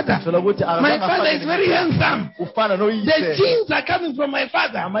my father. Thola ukuthi My father is very handsome. ufana The noyise. genes are coming from my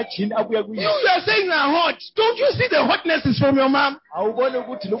father. Amajini abuya You are saying you are hot. Don't you see the hotness is from your mom? awubone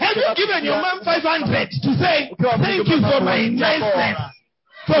ukuthi lokhu Have you given your mom 500 to say, thank you for my niceness,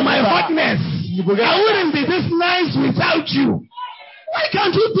 for my hotness? I wouldn't be this nice without you. Why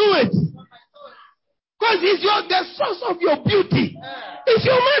can't you do it? Because it's the source of your beauty. It's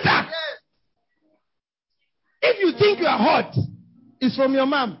your mother. If you think you are hot, it's from your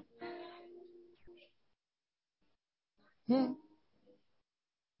mom. Yeah,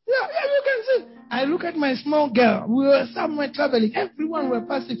 you can see. I look at my small girl. We were somewhere traveling. Everyone were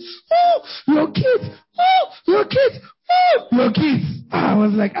passing. Oh, your kids. Oh, your kids. Oh, your kids. I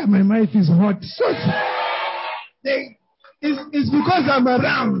was like, my mouth is hot. It's because I'm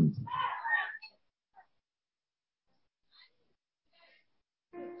around.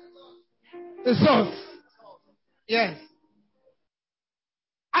 The source. Yes.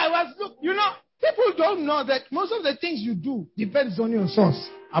 People don't know that most of the things you do depends on your source.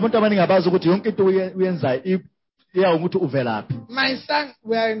 Abantu abaningi abazi ukuthi yonke into uyenzayo iya ukuthi uvelaphi. My son,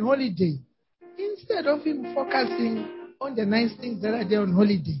 we are in holiday. Instead of him focusing on the nice things that are there on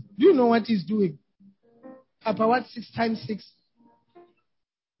holiday, do you know what he's doing? Papa, what 6 times 6?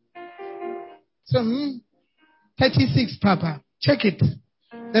 So, 36, Papa. Check it.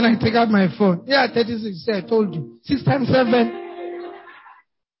 Then I take out my phone. Yeah, 36. Say, I told you. 6 times 7.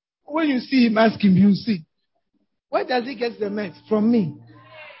 When you see him, ask him, you see. Where does he get the math? From me.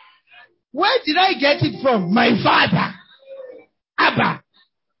 Where did I get it from? My father. Abba.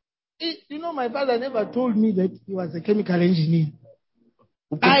 My father never told me that he was a chemical engineer.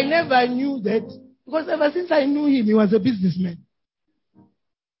 I never knew that. Because ever since I knew him, he was a businessman.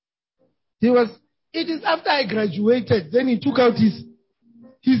 It is after I graduated, then he took out his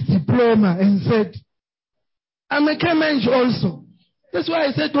diploma and said, I'm a chemist also. That's why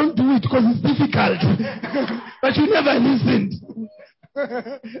I said don't do it because it's difficult. But you never listened.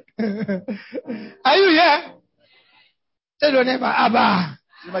 Are you here? Say your neighbor, Abba.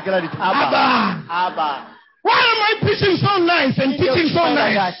 Abba. Why am I preaching so nice and teaching so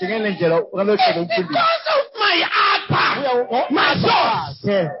nice? Because of my Abba, my source.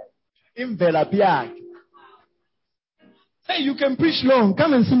 Hey, you can preach long.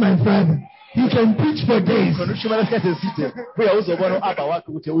 Come and see my father. You can preach for days.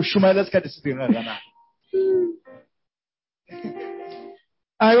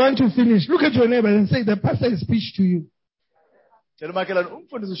 I want to finish. Look at your neighbor and say, the pastor has preached to you.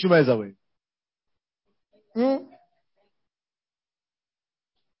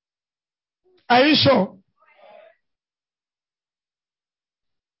 Are you sure?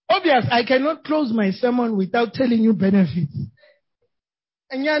 Obvious, I cannot close my sermon without telling you benefits.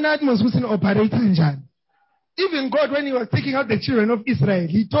 And you're not operating. Even God, when he was taking out the children of Israel,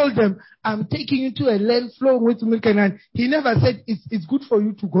 he told them, I'm taking you to a land flowing with milk and honey. He never said it's good for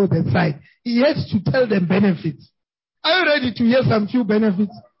you to go that side. He had to tell them benefits. Are you ready to hear some few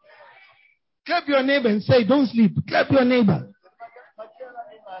benefits? Clap your neighbor and say, don't sleep. Clap your neighbor.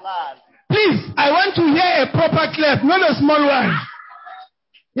 Please, I want to hear a proper clap, not a small one.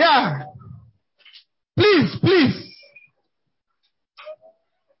 Yeah. Please.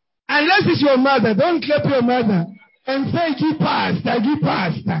 Unless it's your mother, don't clap your mother and say, give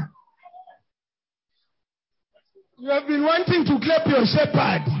pastor. You have been wanting to clap your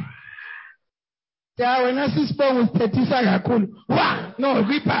shepherd. Yeah, when I see spawn with 30 seconds, wow, no,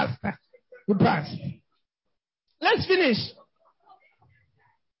 give pastor. Let's finish.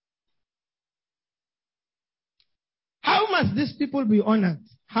 How must these people be honored?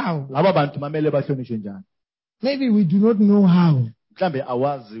 How? Maybe we do not know how. How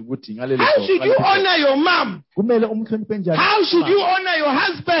should you honor your mom? How should you honor your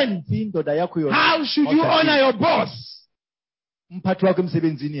husband? How should you honor your boss?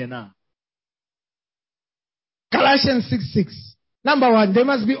 Galatians 6:6. Number 1, they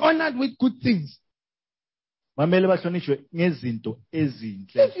must be honored with good things. If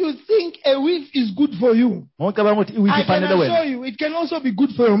you think a weave is good for you, I can assure you it can also be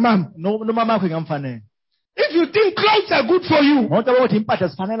good for your mom. If you think clothes are good for you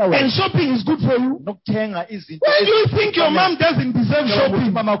and shopping is good for you, why do you think your mom doesn't deserve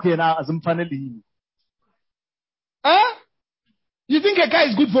shopping? Huh? You think a car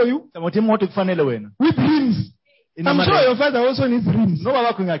is good for you? Cabanga ukuthi imoto kufanele wena. With rims. I'm sure your father also needs rims. No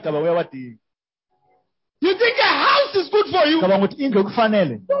baba ngiyacabanga uyawadinga. You think a house is good for you? Cabanga ukuthi indlu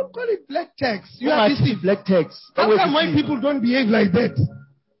kufanele. Don't call it black tax. You are Ungathi deceived. black tax. How come white people don't behave like that?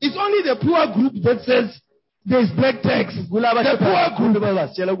 It's only the poor group that says there's black tax. The poor group.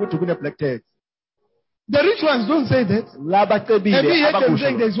 Basitshela ukuthi kune black tax. The rich ones don't say that. Have you heard them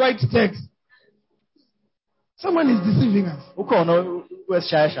saying there's white tax? Someone is deceiving us. Ukhona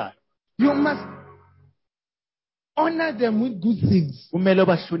wesishayashaya. You must honor them with good things. Kumele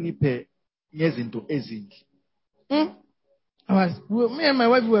bahloniphe ngezinto ezinhle. Me and my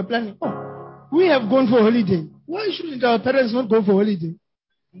wife were planning. Oh, we have gone for holiday. Why shouldn't our parents not go for holiday?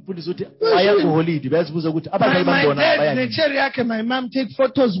 Umfundisi uthi aya ku holiday bayazibuza ukuthi abazali My bambona dad, baya. the cherry and my mom take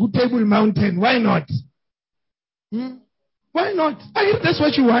photos with Table Mountain. Why not? Why not? I think that's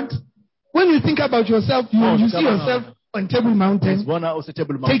what you want. When you think about yourself, you see yourself on Table Mountain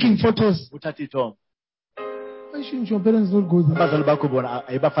taking photos. Uthatha ithombe. Why shouldn't your parents not go there? Abazali bakho bona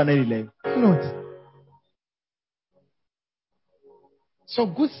ayibafanele leyo. Why not? So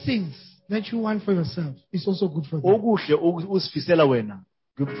good things that you want for yourself is also good for them. Okuhle usifisela wena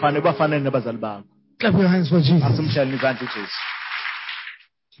kufanele bafanele nabazali bakho. Clap your hands for Jesus. Asimshaleni izandla uJesu.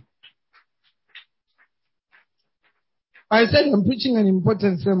 I said I'm preaching an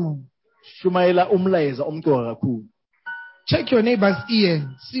important sermon. Shumayela umlayezo omqoka kakhulu. Check your neighbor's ear,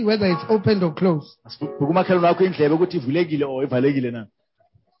 see whether it's opened or closed. Ukumakhelwana wakho indlebe ukuthi ivulekile or ivalekile na.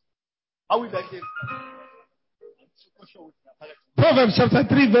 Proverbs chapter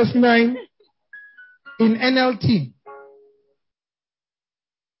 3 verse 9 in NLT.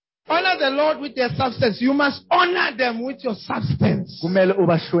 Honor the Lord with their substance. You must honor them with your substance. Kumele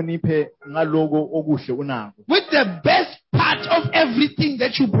ubahloniphe ngaloko okuhle unako. With the best part of everything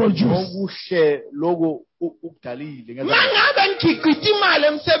that you produce. Okuhle loko ukudalile ngezandla.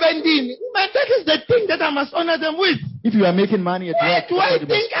 That is the thing that I must honor them with. If you are making money at work, do I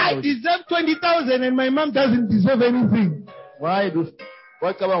think I deserve 20,000 and my mom doesn't deserve anything? Why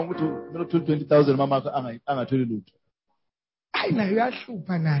cabanga ukuthi kumele uthole 20,000 mama angatholi lutho? And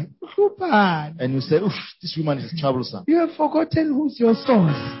you say, this woman is troublesome. You have forgotten who's your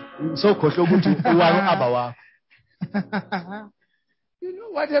source. So you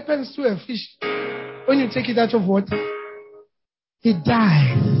know what happens to a fish when you take it out of water? It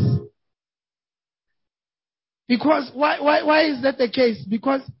dies. Because why is that the case?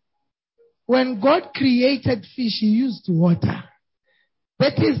 Because when God created fish, He used water.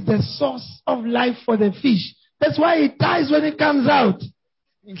 That is the source of life for the fish. That's why it dies when it comes out.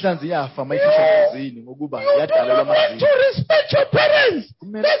 You don't need to respect your parents.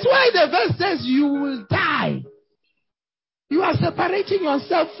 That's why the verse says you will die. You are separating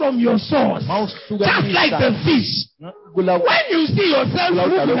yourself from your source. Just like the fish. When you see yourself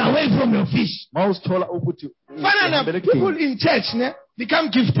moving away from your fish. People in church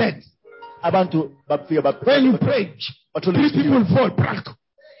become gifted. When you pray, 3 people fall.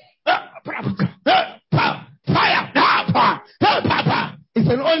 Fire! It's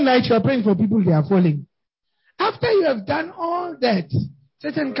an all night you are praying for people, they are falling. After you have done all that,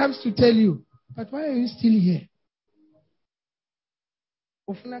 Satan comes to tell you, but why are you still here?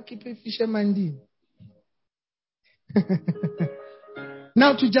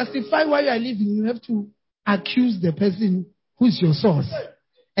 Now, to justify why you are leaving, you have to accuse the person who's your source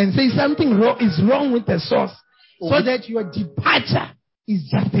and say something is wrong with the source so that your departure is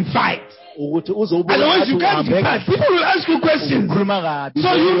justified. Otherwise, you can't depart. People will ask you questions.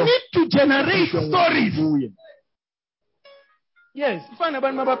 So you need to generate stories. Yes,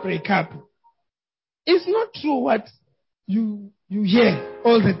 break up. It's not true what you hear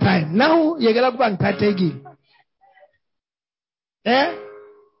all the time. Now,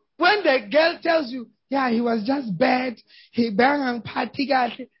 when the girl tells you, yeah, he was just bad, he banged and party,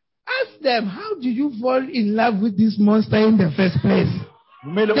 ask them, how did you fall in love with this monster in the first place?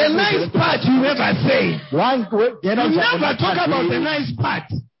 The nice part you never say. You never talk about the nice part.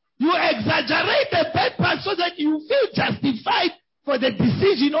 You exaggerate the bad part so that you feel justified for the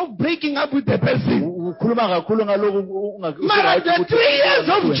decision of breaking up with the person. After 3 years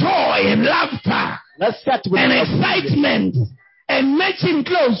of joy and laughter and excitement and matching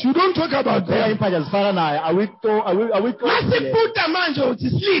clothes, you don't talk about them. Masiputa manje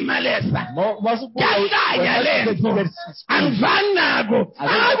utislim alesa. Yalla yalesa. Anvanago.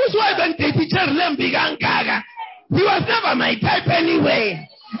 Akuswa bente teacher lembi gangaka. He was never my type anyway.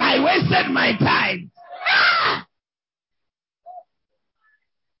 I wasted my time.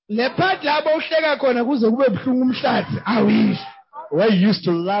 Le part labo uhleka khona kuze kube buhlungu umhlathi. Awish. Where you used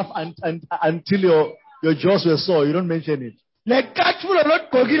to laugh until your jaws were sore, you don't mention it. lekathulo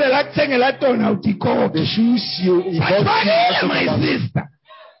lotigqokile lakuthengela tona utikophi. The shoes you bought. My sister.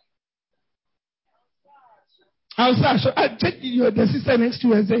 I checked the sister next to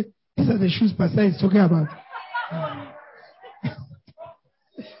you and said, these are the shoes Pastor is talking about.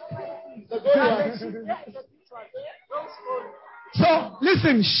 So,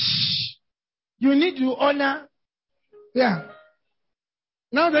 listen, shh. You need to honor. Yeah.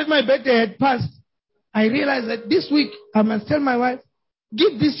 Now that my birthday had passed, I realized that this week I must tell my wife,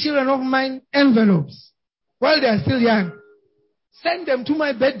 give these children of mine envelopes while they are still young. Send them to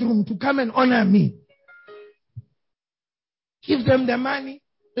my bedroom to come and honor me. Give them the money.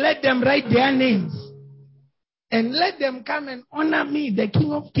 Let them write their names. And let them come and honor me, the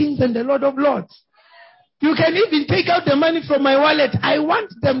King of Kings and the Lord of Lords. You can even take out the money from my wallet. I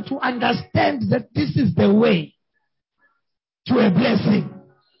want them to understand that this is the way to a blessing.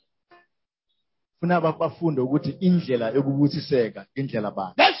 That's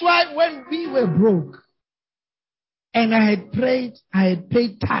why when we were broke and I had prayed, I had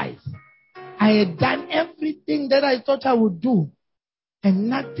paid tithes, I had done everything that I thought I would do, and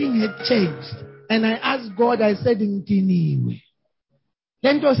nothing had changed. And I asked God, I said, Intiniwe.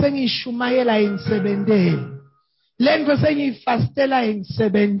 Lento sengishumayela ingisebenzele. Lento sengifastela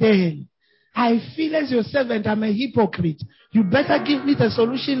ingisebenzele. I feel as your servant, I'm a hypocrite. You better give me the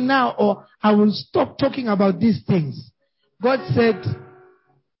solution now or I will stop talking about these things. God said,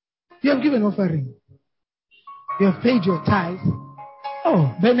 you have given offering. You have paid your tithe.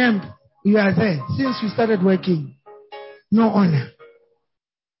 Oh, Benem, you are there. Since you started working, no honor.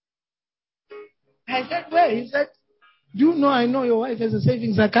 I said, where? He said, do you know I know your wife has a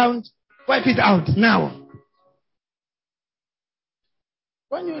savings account? Wipe it out now.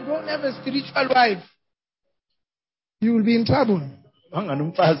 When you don't have a spiritual wife, you will be in trouble. I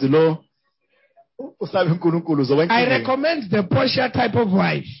recommend the Portia type of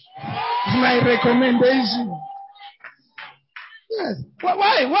wife. It's my recommendation. Yes.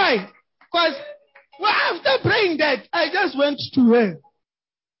 Why? Because after praying that, I just went to her.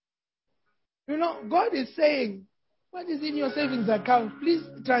 You know, God is saying, what is in your savings account? Please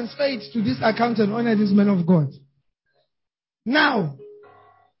transfer it to this account and honor this man of God. Now,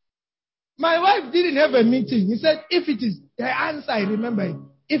 my wife didn't have a meeting. He said, if it is, the answer, I remember it.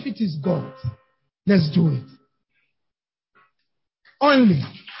 If it is God, let's do it. Only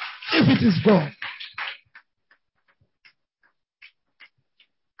if it is God.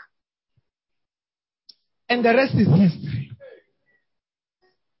 And the rest is history.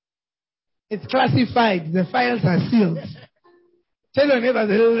 It's classified. The files are sealed. Tell your neighbor,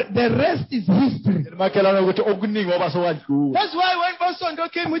 the rest is history. That's why when Bosondo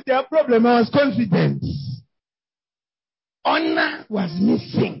came with their problem, I was confident. Honor was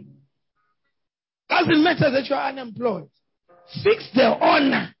missing. Doesn't matter that you are unemployed. Fix the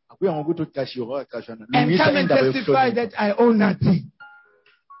honor. And come and testify that I own nothing.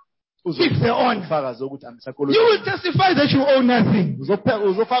 Fix the honor. You will testify that you own nothing. You will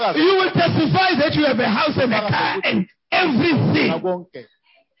testify that you have a house and a car and everything.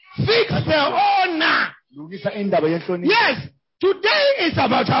 Fix the honor. Yes, today is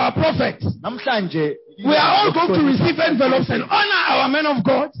about our prophet. We are all going to receive envelopes and honor our men of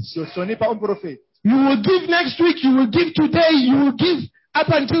God. You will give next week, you will give today, you will give up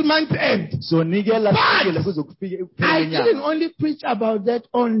until month end. But I didn't only preach about that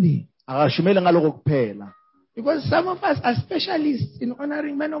only. Because some of us are specialists in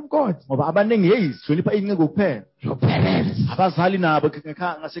honoring men of God. Your parents.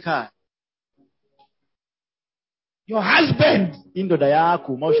 Your husband. You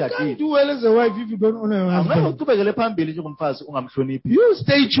can't do well as a wife if you don't honor your husband. You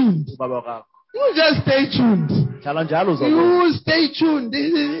stay tuned. You just stay tuned. You stay tuned.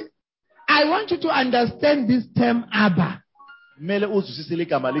 I want you to understand this term Abba. The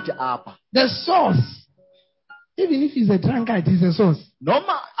source. Even if he's a drunkard, he's a source. An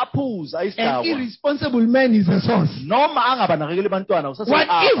irresponsible man is a source. What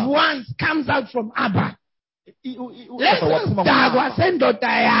if one comes out from Abba?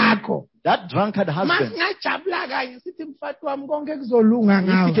 That drunkard husband, if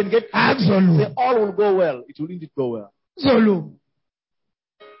he can get say all will go well, it will indeed go well.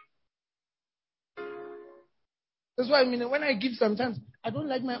 That's why when I give sometimes, I don't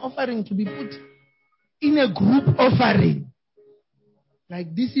like my offering to be put in a group offering.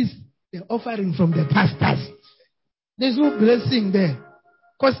 Like this is the offering from the pastors. There's no blessing there.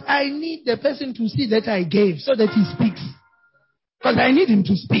 Because I need the person to see that I gave so that he speaks. Because I need him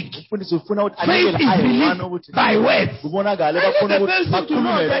to speak. Faith is released by words. I need the person to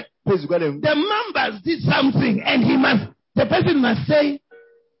know that the members did something and he must the person must say,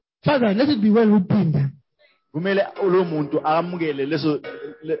 Father, let it be well with Pinda. Kumele lo muntu amukele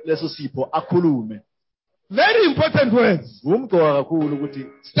leso sipho akhulume. Very important words. Umqoka kakhulu ukuthi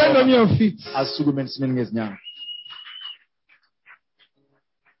Stand on your feet. asukume ensimini ngezinyawo.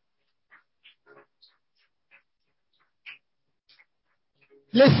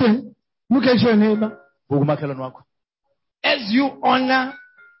 Listen, look at your neighbor. Ukumakhelwane wakho. As you honor,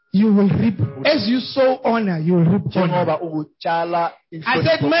 you will reap. As you sow honor, you will reap honor. Njengoba utshala I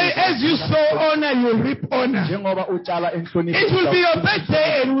said, as you sow honor, you will reap honor. Njengoba utshala enhlonipho. It will be your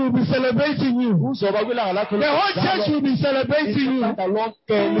birthday and we will be celebrating you. Uzoba kwilanga lakho. The whole church will be celebrating you.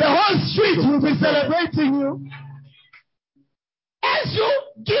 The whole street will be celebrating you. As you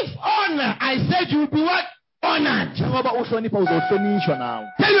give honor, I said you will be what? Honored. Njengoba uhlonipha uzohlonishwa nawe.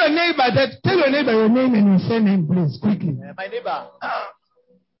 Tell your neighbor your name and your surname, please, quickly. My neighbor.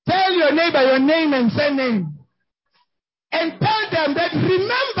 Tell your neighbor your name and surname. And tell them that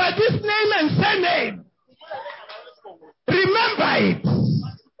remember this name and surname. Remember it.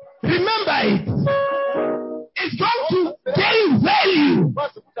 Remember it. It's going to gain value.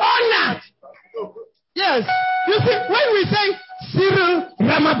 Honor. Yes. You see, when we say Cyril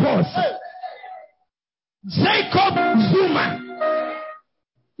Ramaphosa, Jacob Zuma,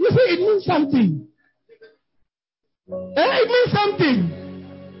 you see, it means something. It means something.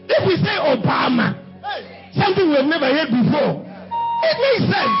 If we say Obama, something we have never heard before, it makes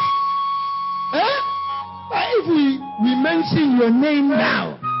sense. But if we mention your name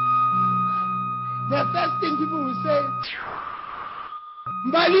now, the first thing people will say,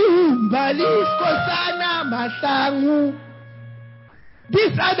 Mbali, Skosana, Masangu.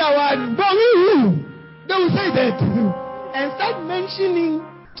 This other one, Bongi. They will say that and start mentioning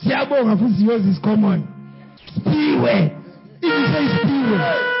Siabonga Fusios is common. Spiwe. If you say Spiwe.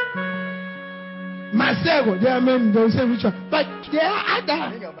 Masego, there are men, they will say which one. But there are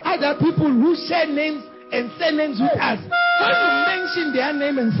other people who share names and surnames with us. When you mention their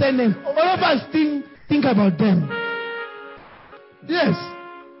name and surname, all of us think about them. Yes.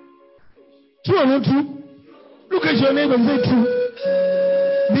 True or not true? Look at your neighbor and say true.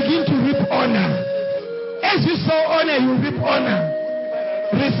 Begin to reap honor. As you sow honor, you reap honor.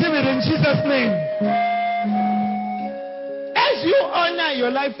 Receive it in Jesus' name. As you honor, your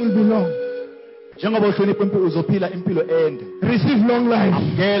life will be long. Receive long life.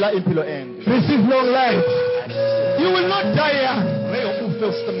 Receive long life. You will not die young.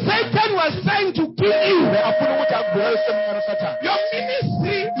 Satan was trying to kill you. Your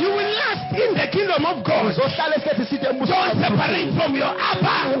ministry, you will last in the kingdom of God. Don't separate from your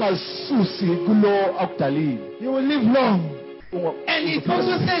Abba. You will live long. And it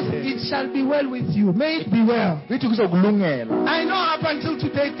also says, it shall be well with you. May it be well. I know up until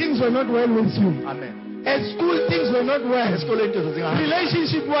today things were not well with you. Amen. At school things were not well.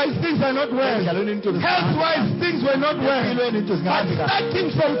 Relationship-wise things are not well. Health-wise things were not well. But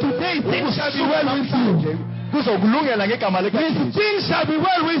starting from today things shall be well with you. Things shall be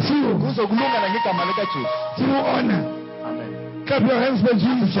well with you. Through honor. Amen. Clap your hands for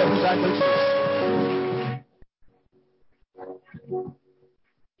Jesus.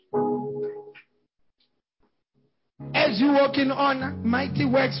 As you walk in honor, mighty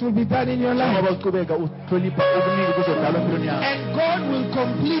works will be done in your life. And God will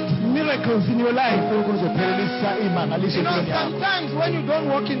complete miracles in your life. You know, sometimes when you don't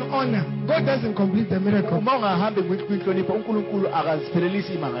walk in honor, God doesn't complete the miracle.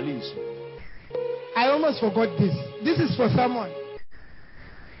 I almost forgot this. This is for someone.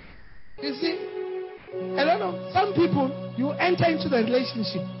 You see, I don't know. Some people, you enter into the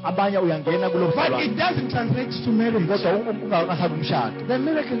relationship, but it doesn't translate to marriage. The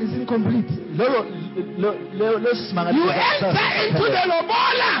miracle is incomplete. You enter into the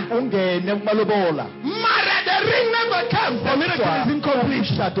lobola. Mara, the ring never comes. The miracle is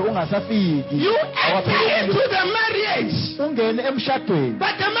incomplete. You enter into the marriage,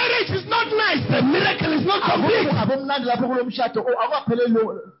 but the marriage is not nice. The miracle is not complete.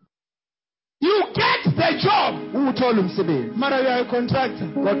 You get the job. Mara, you are a contractor.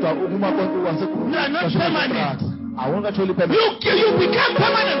 You are not permanent. You become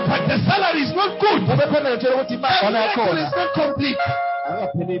permanent, but the salary is not good. The miracle is not complete.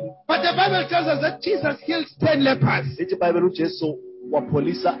 But the Bible tells us that Jesus healed 10 lepers. And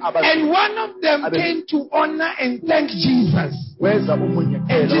one of them came to honor and thank Jesus.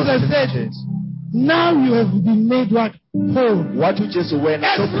 And Jesus said, now you have been made what? hold. What you just went.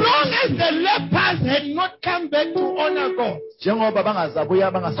 As long as the lepers had not come back to honor God, God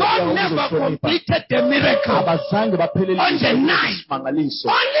never completed the miracle on the night. Only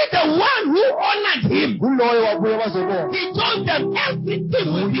the one who honored him, he told them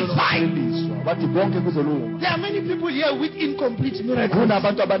everything will be fine. There are many people here with incomplete miracles. You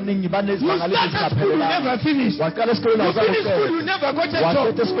started school, you never finished. You finished school, you never got a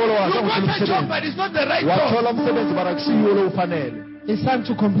job. You got a job, but it's not the right job. It's time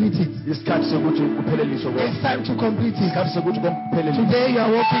to complete it. It's time to complete it. Today you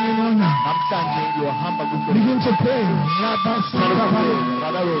are walking in honor. Begin to pray. Help us,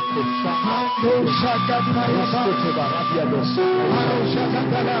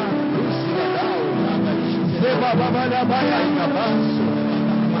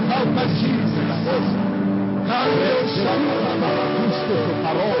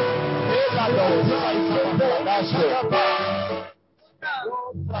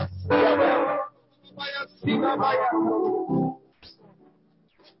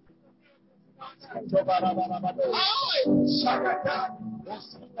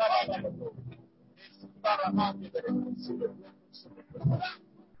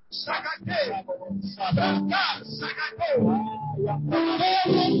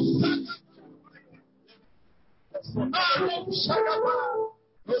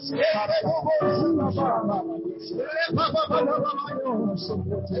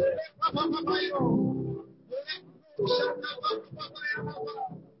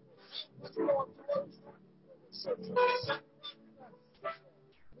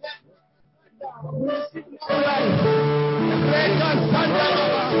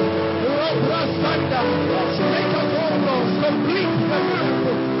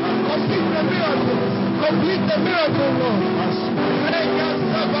 Complete the miracle, Lord.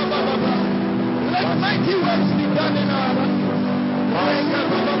 Let mighty works be done in our lives.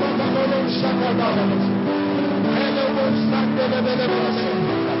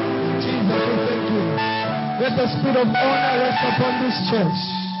 Jesus, we thank you. Let the spirit of honor rest upon this church.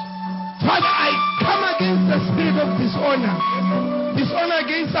 Father, I come against the spirit of dishonor. Dishonor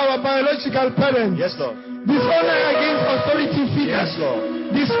against our biological parents. Yes, Lord. Dishonor against authority figures. Yes,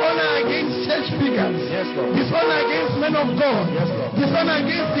 Lord. Dishonor against church figures. Yes, Lord. Dishonor against men of God. Yes, Lord. Dishonor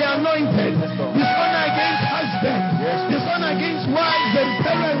against the anointed. Yes, Lord. Dishonor against husbands. Yes, Lord. Dishonor against wives and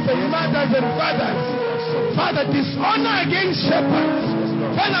parents and mothers and fathers. Father, dishonor against shepherds.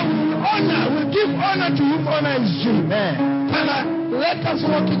 Father, we'll give honor to whom honor is due. Amen. Father, let us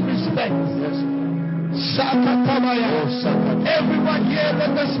walk in respect. Yes. Everyone here,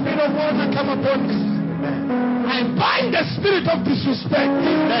 let the spirit of honor come upon me. I bind the spirit of disrespect.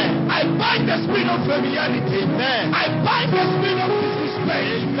 Amen. I bind the spirit of familiarity. Amen. I bind the spirit of disrespect.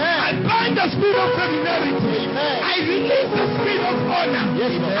 Amen. I bind the spirit of familiarity. Amen. I release the spirit of honor.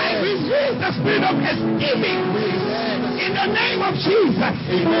 Yes, Lord. I release the spirit of esteeming. Amen. In the name of Jesus.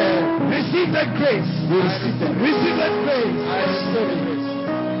 Amen. Receive that grace. Receive that grace. I receive it.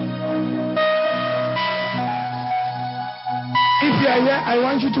 If you are here, I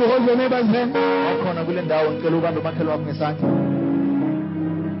want you to hold your neighbor's hand.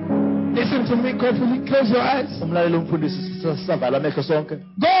 Listen to me carefully. Close your eyes. God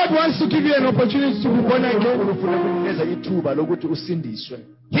wants to give you an opportunity to be born again.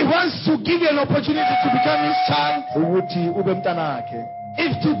 He wants to give you an opportunity to become his child.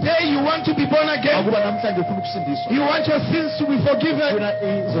 If today you want to be born again, you want your sins to be forgiven,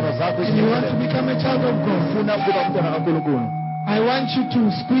 and you want to become a child of God, I want you to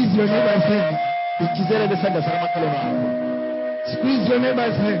squeeze your neighbor's hand. Squeeze your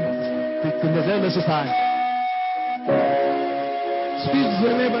neighbor's hand. Squeeze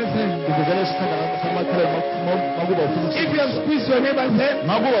your neighbor's hand. If you have squeezed your neighbor's hand,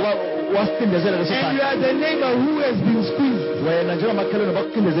 and you are the neighbor who has been squeezed,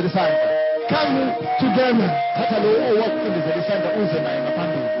 come together.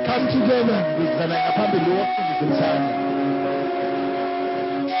 Come together.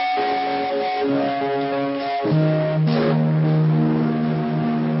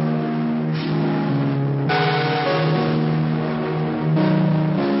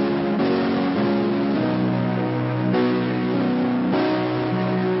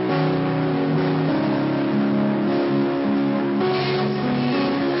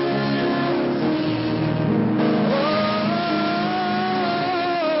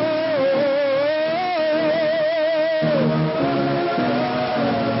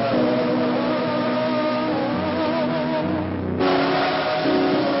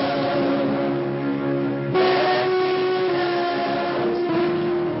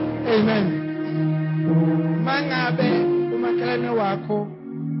 Amen. Mangabe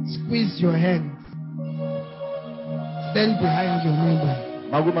Squeeze your hand. Stand behind your neighbor.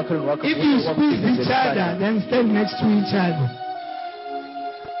 If you squeeze each other, then stand next to each other.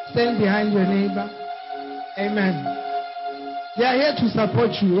 Stand behind your neighbor. Amen. They are here to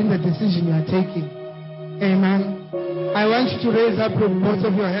support you in the decision you are taking. Amen. I want you to raise up both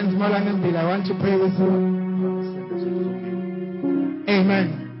of your hands, Malang and Bill. I want to pray with you.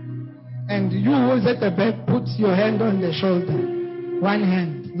 Amen. And you who is at the back, put your hand on the shoulder. One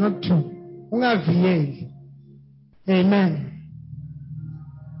hand, not two. Amen.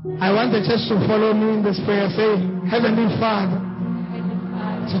 I want the church to follow me in this prayer. Say, Heavenly Father,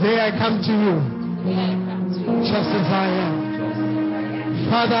 today I come to you just as I am.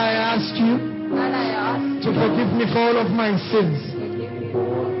 Father, I ask you to forgive me for all of my sins,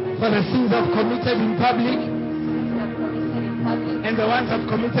 for the sins I've committed in public and the ones I've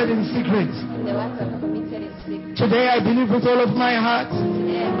committed in secret. Today I believe with all of my heart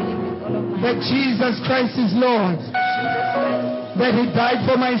that Jesus Christ is Lord, that He died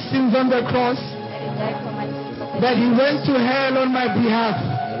for my sins on the cross, that He went to hell on my behalf.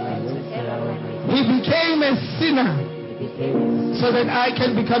 He became a sinner so that I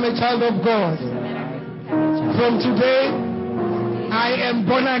can become a child of God. From today, I am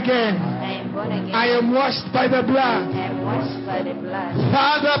born again. I am washed by the blood.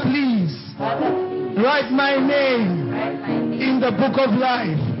 Father, please write my name in the book of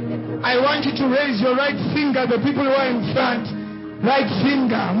life. I want you to raise your right finger, the people who are in front. Right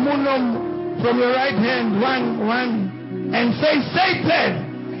finger, munum, from your right hand, one, and say, Satan,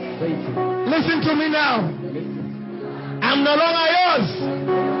 listen to me now. I'm no longer yours.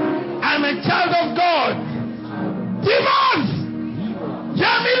 I'm a child of God. Demons,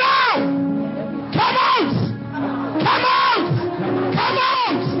 hear me now. Come out! Come out! Come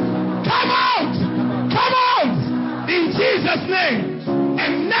out! Come out! Come out! In Jesus' name.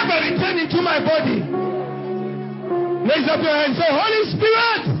 And never return into my body. Raise up your hand. Say, Holy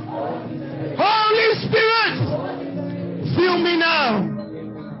Spirit! Holy Spirit! Fill me now.